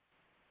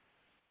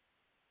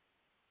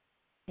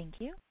 Thank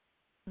you.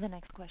 The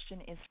next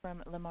question is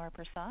from Lamar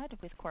Prasad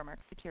with Cormark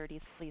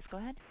Securities. Please go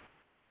ahead.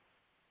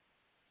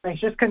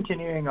 Thanks. Just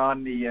continuing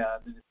on the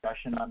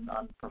discussion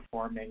on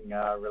performing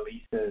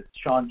releases.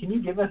 Sean, can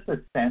you give us a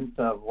sense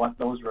of what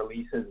those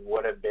releases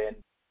would have been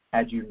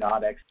had you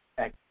not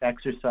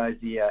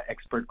exercised the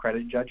expert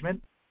credit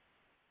judgment?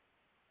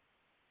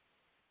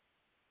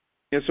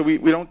 Yeah, so we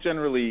don't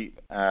generally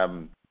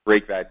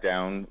break that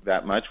down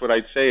that much. What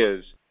I'd say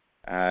is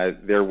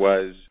there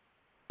was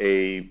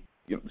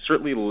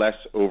certainly less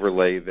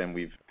overlay than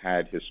we've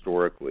had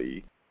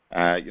historically.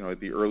 At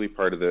the early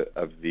part of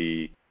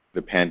the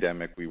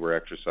pandemic, we were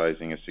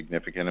exercising a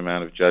significant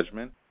amount of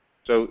judgment.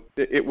 So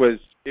it was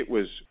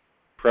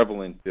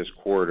prevalent this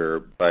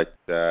quarter, but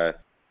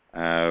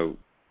from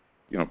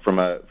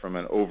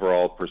an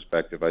overall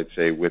perspective, I'd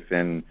say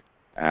within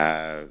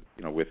a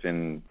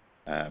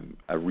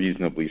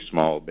reasonably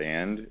small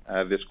band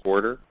this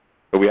quarter.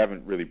 But we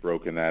haven't really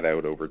broken that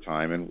out over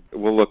time, and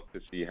we'll look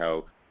to see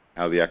how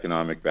the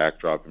economic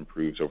backdrop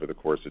improves over the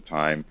course of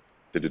time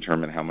to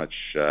determine how much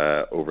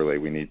overlay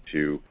we need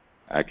to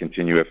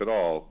continue, if at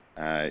all,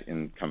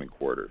 in coming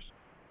quarters.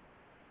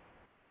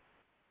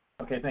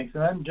 Okay, thanks.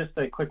 And then just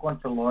a quick one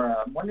for Laura.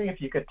 I'm wondering if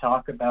you could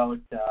talk about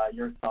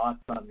your thoughts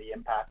on the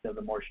impact of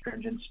the more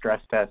stringent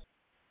stress test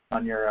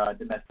on your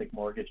domestic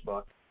mortgage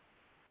book.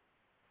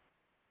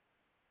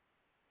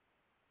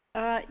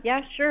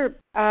 Yeah, sure.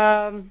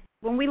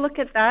 When we look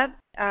at that,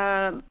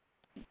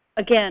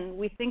 again,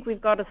 we think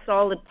we've got a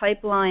solid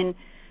pipeline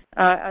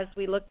as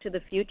we look to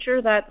the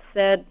future. That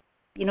said,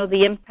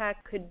 the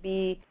impact could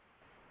be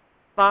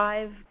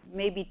 5,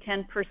 maybe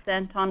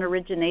 10% on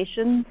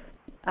originations.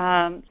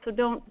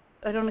 So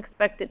I don't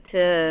expect it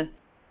to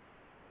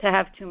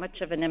have too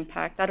much of an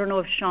impact. I don't know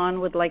if Sean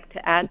would like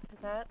to add to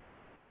that.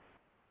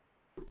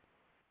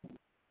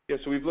 Yeah,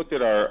 so we've looked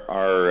at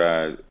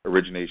our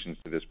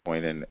originations to this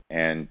point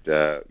and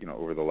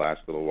over the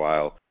last little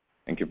while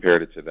and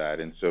compared it to that.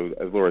 And so,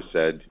 as Laura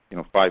said,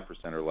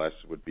 5% or less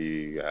would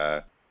be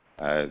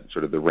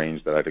sort of the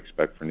range that I'd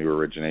expect for new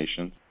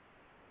originations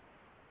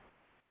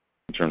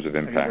in terms of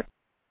impact.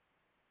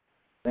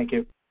 Thank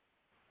you.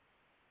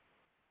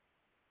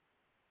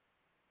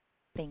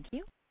 Thank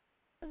you.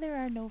 There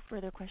are no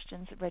further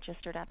questions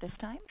registered at this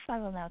time, so I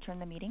will now turn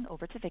the meeting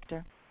over to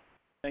Victor.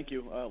 Thank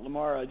you.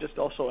 Lamar, I just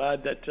also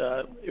add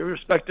that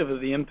irrespective of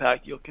the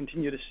impact, you'll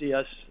continue to see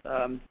us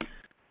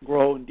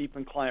grow and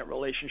deepen client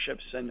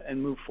relationships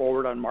and move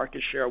forward on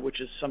market share, which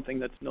is something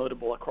that's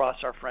notable across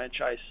our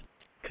franchise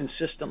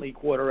consistently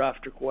quarter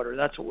after quarter.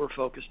 That's what we're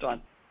focused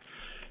on.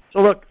 So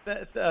look,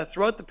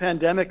 throughout the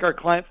pandemic, our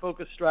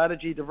client-focused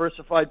strategy,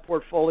 diversified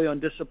portfolio, and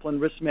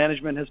disciplined risk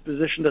management has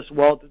positioned us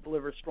well to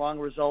deliver strong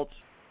results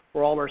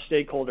for all our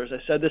stakeholders.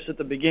 I said this at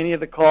the beginning of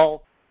the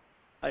call.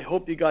 I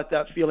hope you got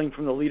that feeling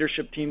from the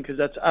leadership team because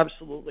that's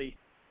absolutely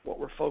what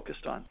we're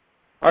focused on.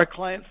 Our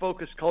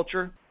client-focused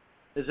culture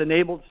has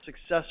enabled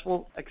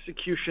successful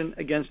execution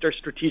against our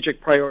strategic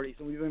priorities,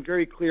 and we've been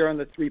very clear on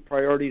the 3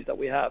 priorities that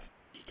we have.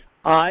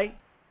 I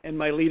and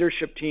my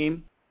leadership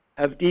team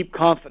have deep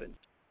confidence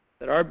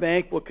that our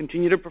bank will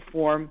continue to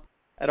perform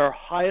at our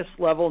highest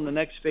level in the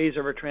next phase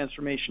of our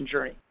transformation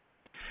journey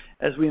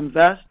as we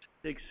invest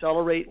to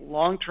accelerate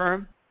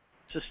long-term,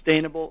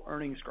 sustainable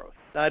earnings growth.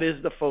 That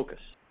is the focus.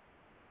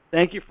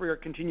 Thank you for your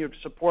continued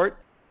support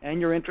and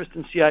your interest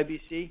in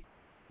CIBC.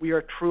 We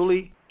are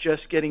truly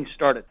just getting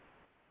started.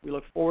 We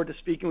look forward to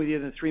speaking with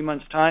you in 3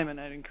 months' time, and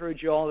I'd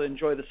encourage you all to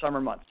enjoy the summer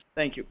months.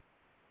 Thank you.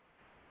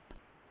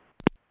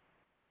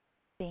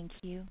 Thank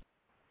you.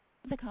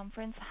 The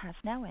conference has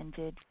now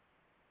ended.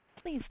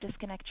 Please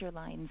disconnect your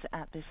lines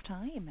at this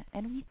time,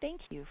 and we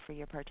thank you for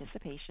your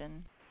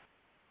participation.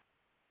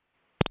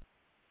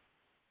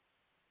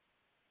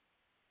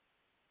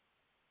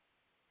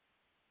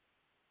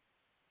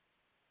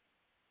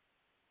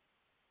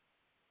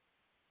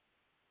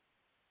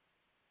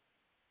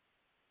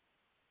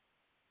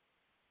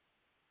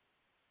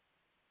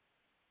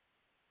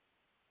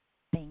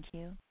 Thank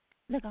you.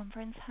 The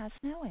conference has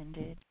now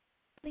ended.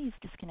 Please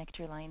disconnect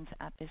your lines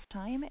at this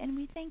time, and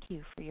we thank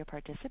you for your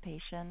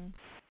participation.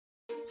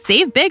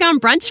 Save big on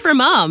brunch for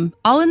mom,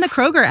 all in the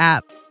Kroger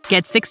app.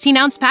 Get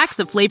 16-ounce packs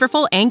of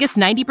flavorful Angus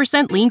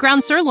 90% lean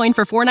ground sirloin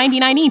for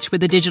 $4.99 each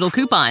with a digital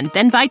coupon.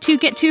 Then buy 2,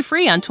 get 2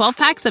 free on 12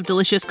 packs of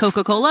delicious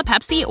Coca-Cola,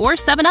 Pepsi, or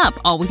 7-Up,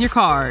 all with your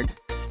card.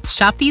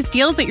 Shop these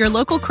deals at your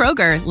local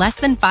Kroger, less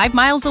than 5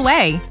 miles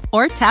away.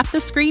 Or tap the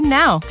screen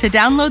now to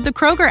download the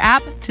Kroger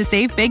app to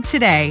save big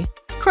today.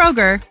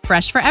 Kroger,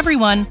 fresh for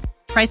everyone.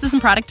 Prices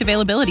and product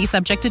availability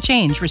subject to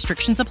change.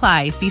 Restrictions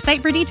apply. See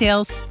site for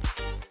details.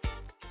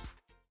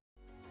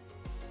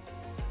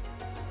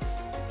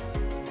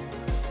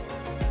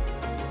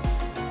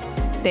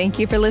 Thank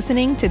you for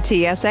listening to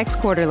TSX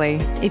Quarterly.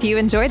 If you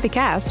enjoyed the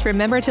cast,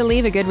 remember to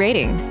leave a good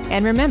rating.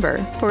 And remember,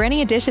 for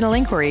any additional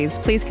inquiries,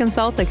 please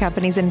consult the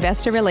company's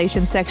investor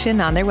relations section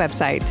on their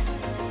website.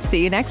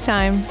 See you next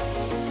time.